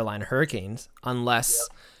with the Carolina Hurricanes, unless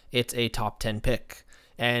it's a top 10 pick.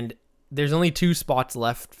 And there's only 2 spots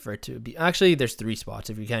left for it to be. Actually, there's 3 spots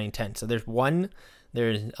if you're counting 10. So there's 1,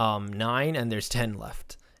 there's 9, and there's 10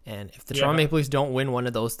 left. And if the Toronto Maple Leafs don't win one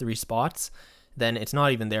of those 3 spots, then it's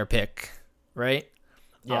not even their pick, right?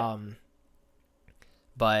 Yeah.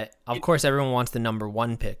 But of course, everyone wants the number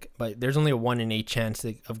 1 pick. But there's only a 1 in 8 chance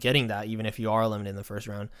of getting that, even if you are eliminated in the first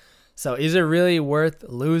round. So is it really worth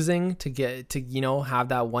losing to get to have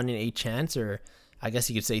that 1 in 8 chance, or I guess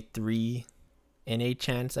you could say 3 in 8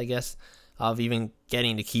 chance, I guess, of even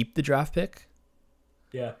getting to keep the draft pick?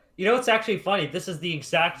 Yeah. It's actually funny. This is the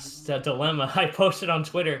exact dilemma I posted on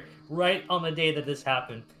Twitter right on the day that this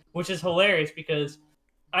happened, which is hilarious because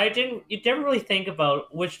you never really think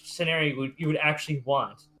about which scenario you would actually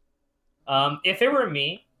want. If it were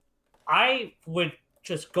me, I would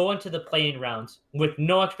just go into the play-in rounds with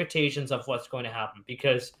no expectations of what's going to happen,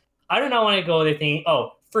 because I do not want to go there thinking,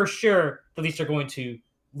 oh, for sure the Leafs are going to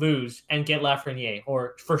lose and get Lafreniere,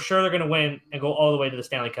 or for sure they're going to win and go all the way to the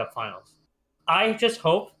Stanley Cup Finals. I just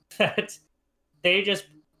hope that they just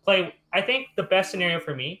play. I think the best scenario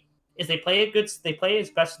for me is they play as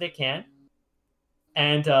best as they can,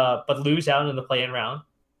 and but lose out in the play-in round,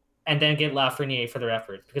 and then get Lafreniere for their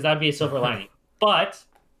effort, because that'd be a silver lining. But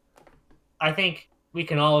I think we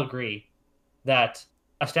can all agree that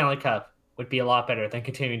a Stanley Cup would be a lot better than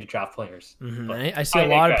continuing to draft players. But I see a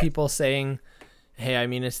lot of people saying, "Hey, I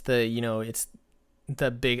mean, it's it's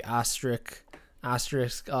the big asterisk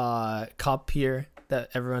cup here that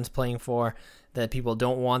everyone's playing for, that people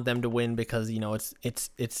don't want them to win because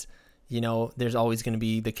it's there's always going to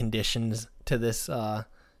be the conditions to this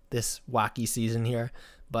this wacky season here."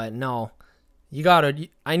 But no,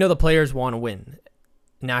 I know the players want to win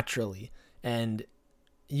naturally, and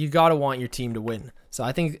you gotta want your team to win. So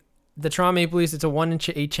I think the Toronto Maple Leafs, it's a 1 in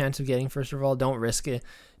 8 chance of getting. First of all, don't risk it.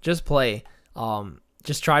 Just play.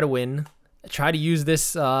 Just try to win. Try to use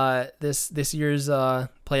this year's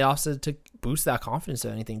playoffs to boost that confidence or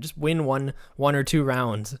anything. Just win one or 2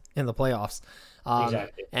 rounds in the playoffs.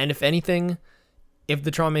 Exactly. And if anything, if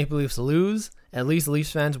the Toronto Maple Leafs lose, at least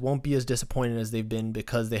Leafs fans won't be as disappointed as they've been,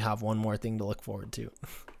 because they have one more thing to look forward to.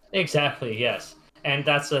 Exactly, yes. And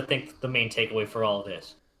that's, I think, the main takeaway for all of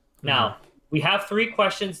this. Now, we have 3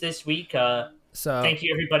 questions this week. So thank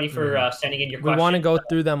you, everybody, for sending in your questions. We want to go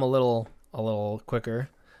through them a little quicker.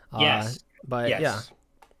 Yes. But yes. Yeah.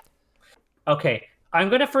 Okay. I'm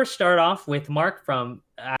going to first start off with Mark from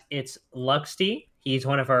it's Luxty. He's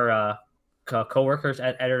one of our co-workers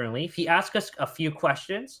at Editor and Leaf. He asked us a few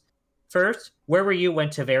questions. First, where were you when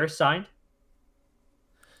Tavares signed?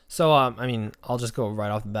 So, I mean, I'll just go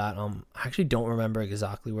right off the bat. I actually don't remember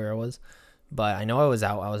exactly where I was, but I know I was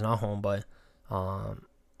out. I was not home, but I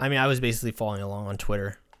mean, I was basically following along on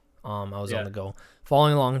Twitter. I was on the go,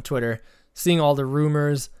 following along on Twitter, seeing all the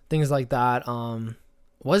rumors, things like that.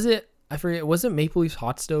 I forget, was it Maple Leafs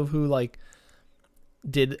Hot Stove who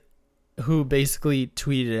basically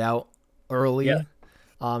tweeted it out early? Yeah.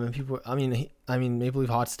 And people, I mean, Maple Leaf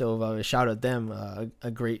Hot Stove, shout out them,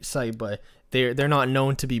 a great site, but they're not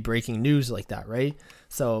known to be breaking news like that, right?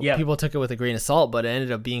 So people took it with a grain of salt, but it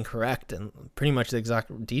ended up being correct and pretty much the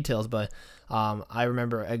exact details. But I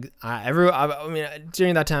remember, I mean,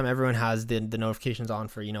 during that time, everyone has the notifications on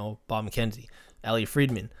for Bob McKenzie, Elliot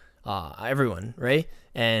Friedman, everyone, right?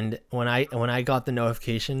 And when I got the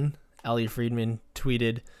notification, Elliot Friedman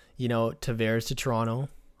tweeted, Tavares to Toronto.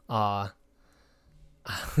 I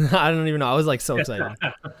don't even know. I was like so excited.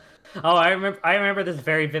 Oh, I remember this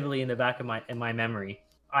very vividly in the back of my memory.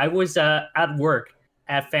 I was at work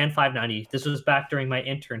at Fan 590. This was back during my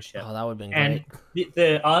internship. Oh, that would have been great. And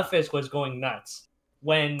the office was going nuts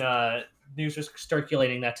when news was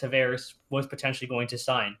circulating that Tavares was potentially going to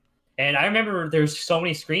sign. And I remember there's so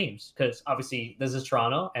many screams, because obviously this is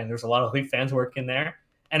Toronto and there's a lot of Leaf fans working there.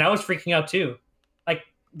 And I was freaking out too. Like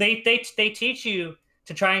they teach you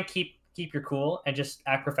to try and keep your cool and just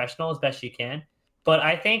act professional as best you can. But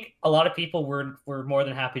I think a lot of people were more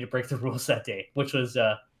than happy to break the rules that day, which was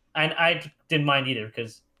and I didn't mind either,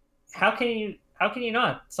 because how can you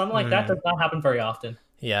not? Something like that does not happen very often.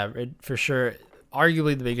 Yeah, for sure.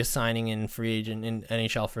 Arguably the biggest signing in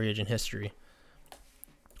NHL free agent history.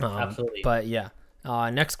 Absolutely. But yeah,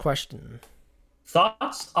 Next question.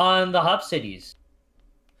 Thoughts on the hub cities?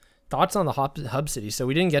 Thoughts on the hub city. So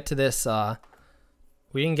we didn't get to this.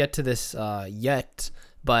 We didn't get to this yet,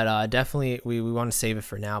 but definitely we want to save it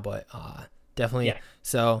for now. But definitely. Yeah.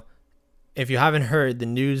 So if you haven't heard, the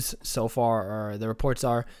news so far, or the reports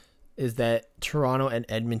is that Toronto and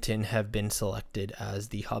Edmonton have been selected as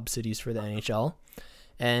the hub cities for the NHL.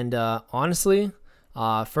 And honestly,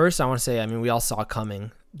 first I want to say, I mean, we all saw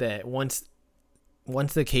coming that once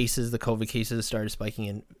the COVID cases started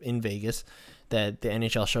spiking in Vegas, that the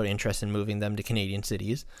NHL showed interest in moving them to Canadian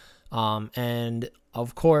cities. And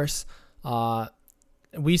of course,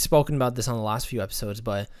 we've spoken about this on the last few episodes,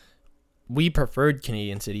 but we preferred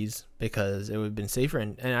Canadian cities because it would have been safer.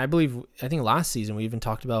 And I think last episode we even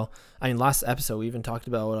talked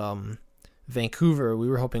about Vancouver. We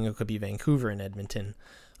were hoping it could be Vancouver and Edmonton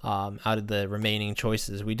out of the remaining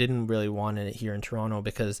choices. We didn't really want it here in Toronto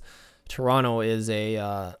because Toronto is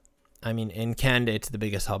in Canada, it's the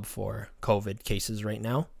biggest hub for COVID cases right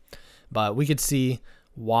now. But we could see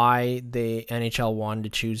why the NHL wanted to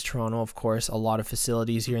choose Toronto. Of course, a lot of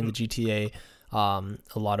facilities here in the GTA,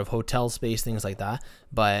 a lot of hotel space, things like that.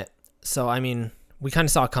 But so, I mean, we kind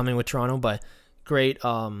of saw it coming with Toronto, but great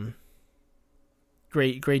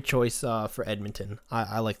choice for Edmonton.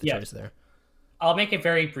 I like the choice there. I'll make it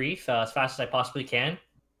very brief, as fast as I possibly can.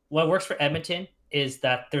 What works for Edmonton is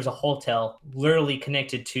that there's a hotel literally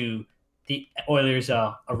connected to the Oilers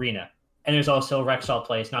arena. And there's also Rexall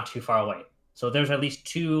Place not too far away. So there's at least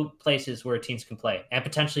 2 places where teams can play, and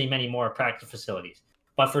potentially many more practice facilities.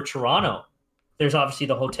 But for Toronto, there's obviously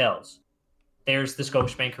the hotels. There's the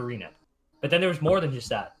Scotiabank Arena. But then there's more than just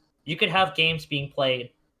that. You could have games being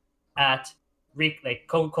played at like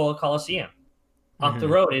Coca-Cola Coliseum. Up the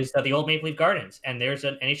road is the old Maple Leaf Gardens, and there's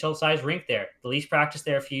an NHL-sized rink there. The Leafs practiced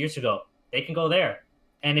there a few years ago. They can go there.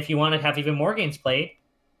 And if you want to have even more games played,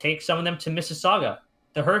 take some of them to Mississauga.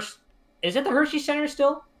 Is it the Hershey Center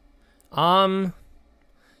still?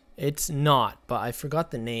 It's not, but I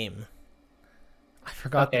forgot the name.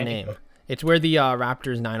 The name. It's where the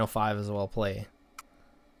Raptors 905 as well play.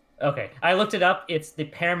 Okay, I looked it up. It's the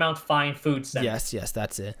Paramount Fine Food Center. Yes,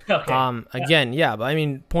 that's it. Okay. Again, yeah, but I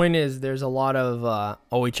mean, point is, there's a lot of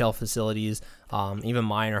OHL facilities, even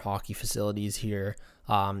minor hockey facilities here.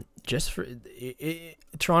 Just for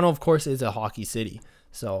Toronto, of course, is a hockey city,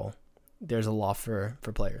 so there's a lot for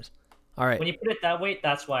players. All right. When you put it that way,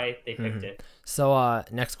 that's why they picked it. So,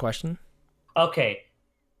 next question. Okay.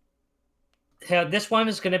 This one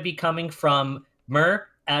is going to be coming from Mur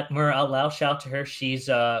at Mur Out Loud. Shout out to her. She's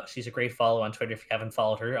a great follow on Twitter if you haven't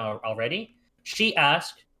followed her already. She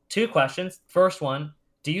asked 2 questions. First one,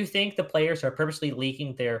 do you think the players are purposely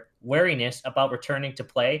leaking their wariness about returning to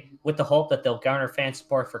play with the hope that they'll garner fan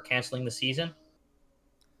support for canceling the season?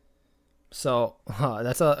 So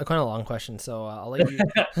that's a kind of long question. So I'll let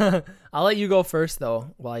you I'll let you go first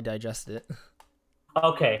though while I digest it.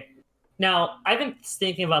 Okay. Now, I've been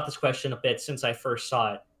thinking about this question a bit since I first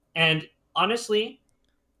saw it. And honestly,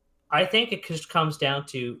 I think it just comes down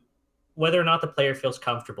to whether or not the player feels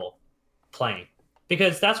comfortable playing.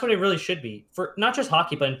 Because that's what it really should be. For not just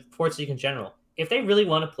hockey, but in sports league in general. If they really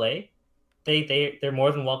want to play, they're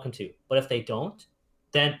more than welcome to. But if they don't,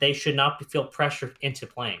 then they should not feel pressured into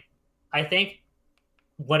playing. I think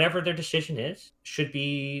whatever their decision is should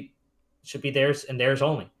be theirs and theirs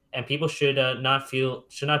only. And people should not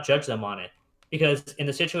judge them on it, because in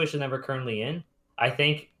the situation that we're currently in, I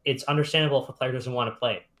think it's understandable if a player doesn't want to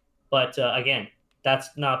play. But again, that's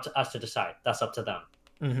not us to decide. That's up to them.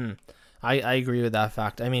 Mm-hmm. I agree with that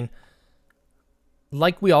fact. I mean,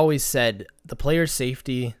 like we always said, the player's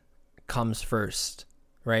safety comes first,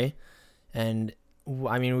 right? And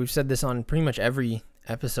I mean, we've said this on pretty much every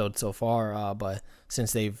episode so far, but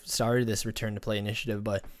since they've started this return to play initiative,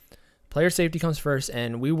 but player safety comes first,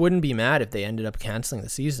 and we wouldn't be mad if they ended up canceling the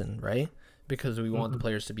season, right? Because we want the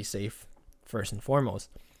players to be safe first and foremost.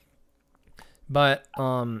 But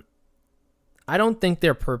I don't think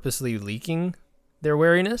they're purposely leaking their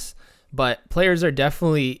wariness, but players are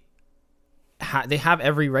definitely they have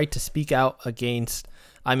every right to speak out against.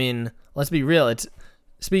 I mean, let's be real. It's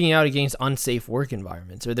speaking out against unsafe work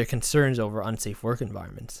environments or their concerns over unsafe work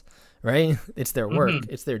environments, right? It's their work.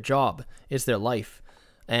 It's their job. It's their life.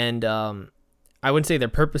 And I wouldn't say they're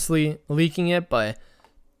purposely leaking it, but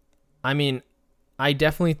I mean, I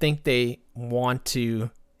definitely think they want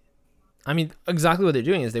to. I mean, exactly what they're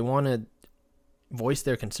doing is they want to voice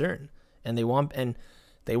their concern, and they want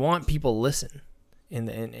people to listen.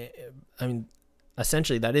 I mean,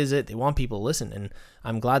 essentially that is it. They want people to listen, and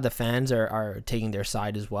I'm glad the fans are taking their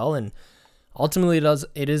side as well. And ultimately,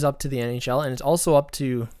 it is up to the NHL, and it's also up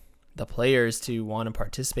to the players to want to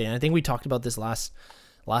participate. And I think we talked about this last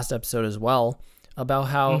episode as well, about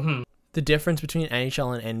how Hmm. the difference between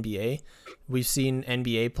NHL and NBA. We've seen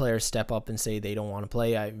NBA players step up and say they don't want to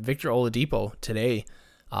play. Victor Oladipo today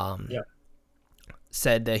Yeah.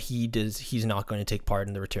 said that he's not going to take part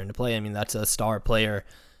in the return to play. I mean, that's a star player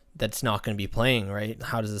that's not going to be playing, right?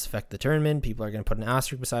 How does this affect the tournament? People are going to put an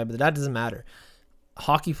asterisk beside, but that doesn't matter.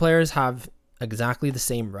 Hockey players have exactly the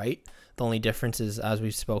same right. The only difference is, as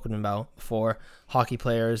we've spoken about before, hockey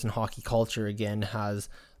players and hockey culture again has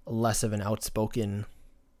less of an outspoken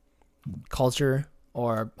culture,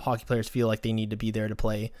 or hockey players feel like they need to be there to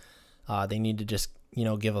play. They need to just,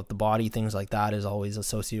 give up the body. Things like that is always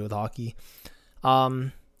associated with hockey.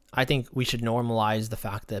 I think we should normalize the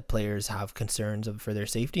fact that players have concerns for their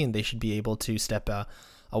safety, and they should be able to step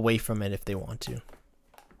away from it if they want to.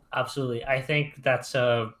 Absolutely. I think that's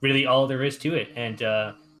really all there is to it. And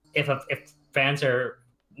if fans are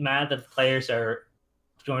mad that the players are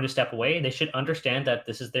going to step away, they should understand that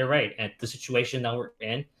this is their right, and the situation that we're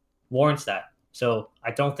in warrants that. So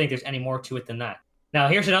I don't think there's any more to it than that. Now,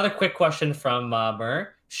 here's another quick question from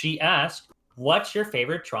Mer. She asked, "What's your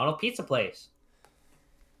favorite Toronto pizza place?"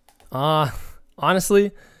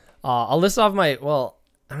 Honestly, I'll list off I don't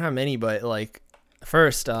have many, but like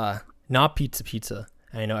first, not Pizza.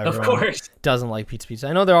 I know Of everyone course. doesn't like Pizza.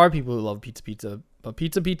 I know there are people who love Pizza, but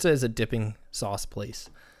Pizza is a dipping sauce place.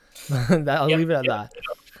 I'll leave it at that.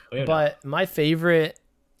 But my favorite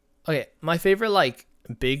like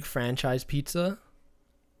big franchise pizza,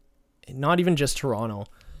 not even just Toronto.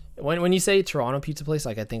 When you say Toronto pizza place,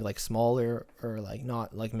 like I think like smaller or like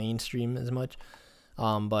not like mainstream as much.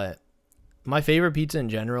 But my favorite pizza in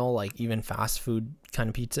general, like even fast food kind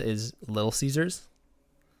of pizza, is Little Caesars.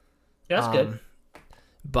 Yeah, that's good.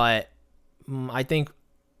 But I think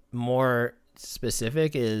more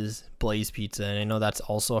specific is Blaze Pizza, and I know that's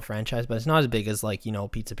also a franchise, but it's not as big as like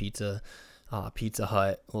Pizza, Pizza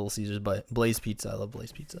Hut, Little Caesars. But Blaze Pizza, I love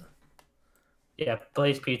Blaze Pizza. Yeah,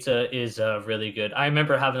 Blaze Pizza is really good. I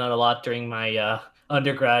remember having that a lot during my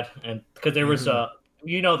undergrad, and because there was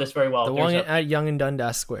you know this very well. The one at Yonge and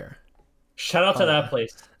Dundas Square. Shout out to that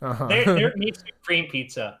place. Uh-huh. Their meat cream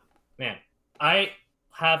pizza, man. I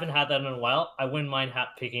haven't had that in a while. I wouldn't mind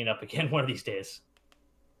picking it up again one of these days.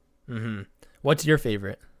 What's your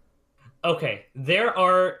favorite? Okay, there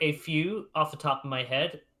are a few off the top of my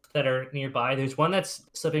head that are nearby. There's one that's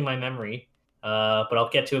slipping my memory, but I'll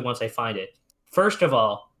get to it once I find it. First of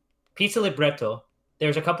all, Pizza Libretto.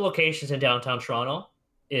 There's a couple locations in downtown Toronto.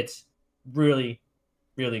 It's really,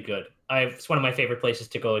 really good. It's one of my favorite places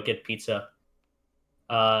to go and get pizza.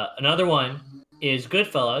 Another one is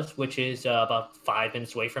Goodfellas, which is about 5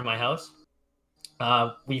 minutes away from my house.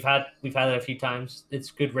 We've had it a few times.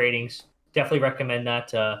 It's good ratings. Definitely recommend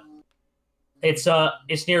that.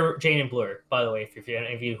 It's near Jane and Bloor, by the way, if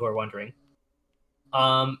any of you who are wondering.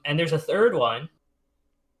 And there's a third one.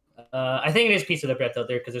 I think it is Pizza Libretto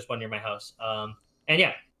there because there's one near my house. And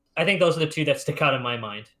yeah, I think those are the two that stick out in my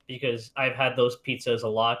mind because I've had those pizzas a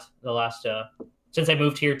lot the last since I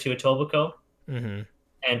moved here to Etobicoke, and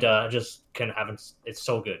just kind of haven't. It's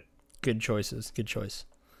so good. Good choices. Good choice.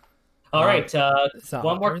 All right, So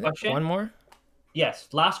one more question. One more. Yes,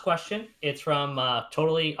 last question. It's from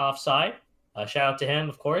Totally Offside. Shout out to him,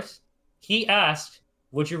 of course. He asked,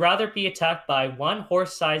 "Would you rather be attacked by one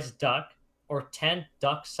horse-sized duck or 10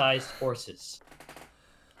 duck-sized horses?"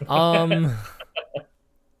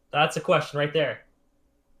 That's a question right there.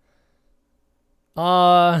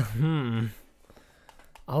 I'll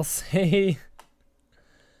say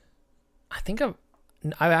I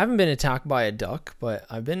haven't been attacked by a duck, but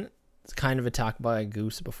I've been kind of attacked by a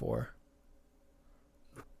goose before.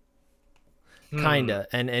 Kinda,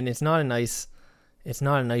 and it's not a nice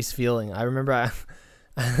feeling. I remember I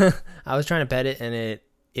was trying to pet it, and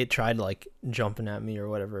it tried like jumping at me or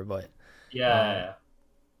whatever, but yeah.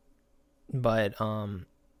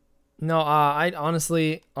 No, I'd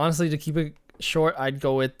honestly to keep it short, I'd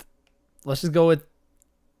go with, let's just go with,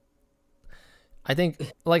 I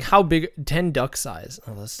think, like how big, 10 duck size.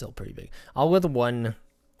 Oh, that's still pretty big. I'll go with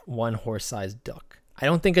one horse sized duck. I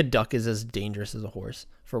don't think a duck is as dangerous as a horse,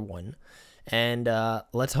 for one. And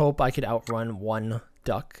let's hope I could outrun one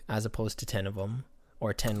duck as opposed to 10 of them,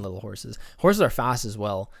 or 10 little horses. Horses are fast as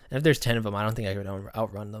well, and if there's 10 of them, I don't think I could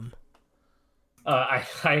outrun them. I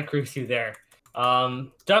agree with you there.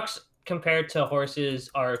 Ducks compared to horses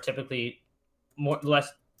are typically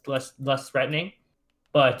less threatening,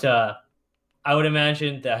 but I would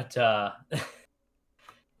imagine that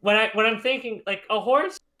when I'm thinking like a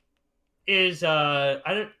horse is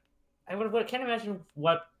I can't imagine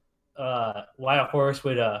why a horse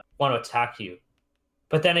would want to attack you,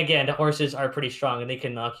 But then again, the horses are pretty strong and they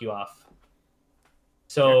can knock you off.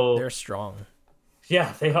 They're, So they're strong.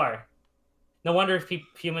 yeah, they are. No wonder if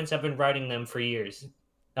humans have been riding them for years.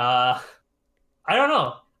 I don't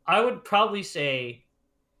know. I would probably say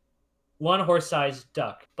one horse-sized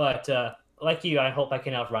duck, but like you, I hope I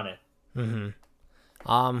can outrun it.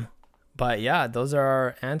 But yeah, those are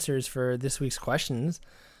our answers for this week's questions.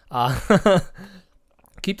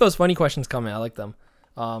 Keep those funny questions coming. I like them.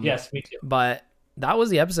 Yes, me too. But that was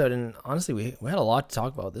the episode, and honestly, we had a lot to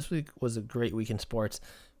talk about. This week was a great week in sports.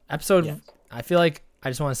 Episode, yes. I feel like I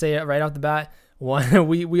just want to say it right off the bat.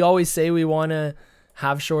 We always say we want to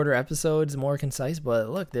have shorter episodes, more concise, but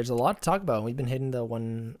look, there's a lot to talk about. We've been hitting the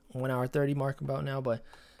 1 hour 30 mark about now, but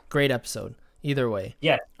great episode either way.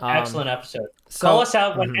 Yeah, excellent episode. So, call us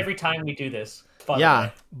out every time we do this. Yeah,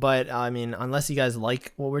 but I mean, unless you guys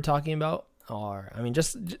like what we're talking about, or I mean,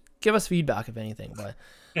 just give us feedback if anything. But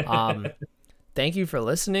thank you for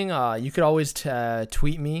listening. You could always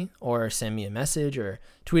tweet me or send me a message or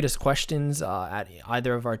tweet us questions at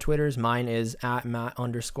either of our Twitters. Mine is at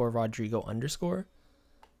Matt_Rodrigo_.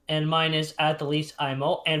 And mine is at the least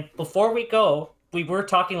IMO. And before we go, we were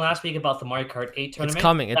talking last week about the Mario Kart 8 tournament. It's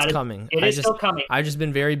coming. It's coming. It is still coming. I've just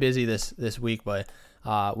been very busy this week, but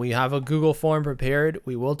we have a Google form prepared.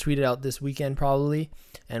 We will tweet it out this weekend probably,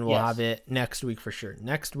 and we'll have it next week for sure.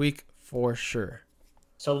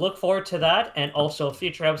 So look forward to that and also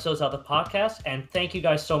future episodes of the podcast. And thank you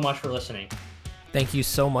guys so much for listening. Thank you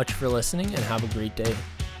so much for listening and have a great day.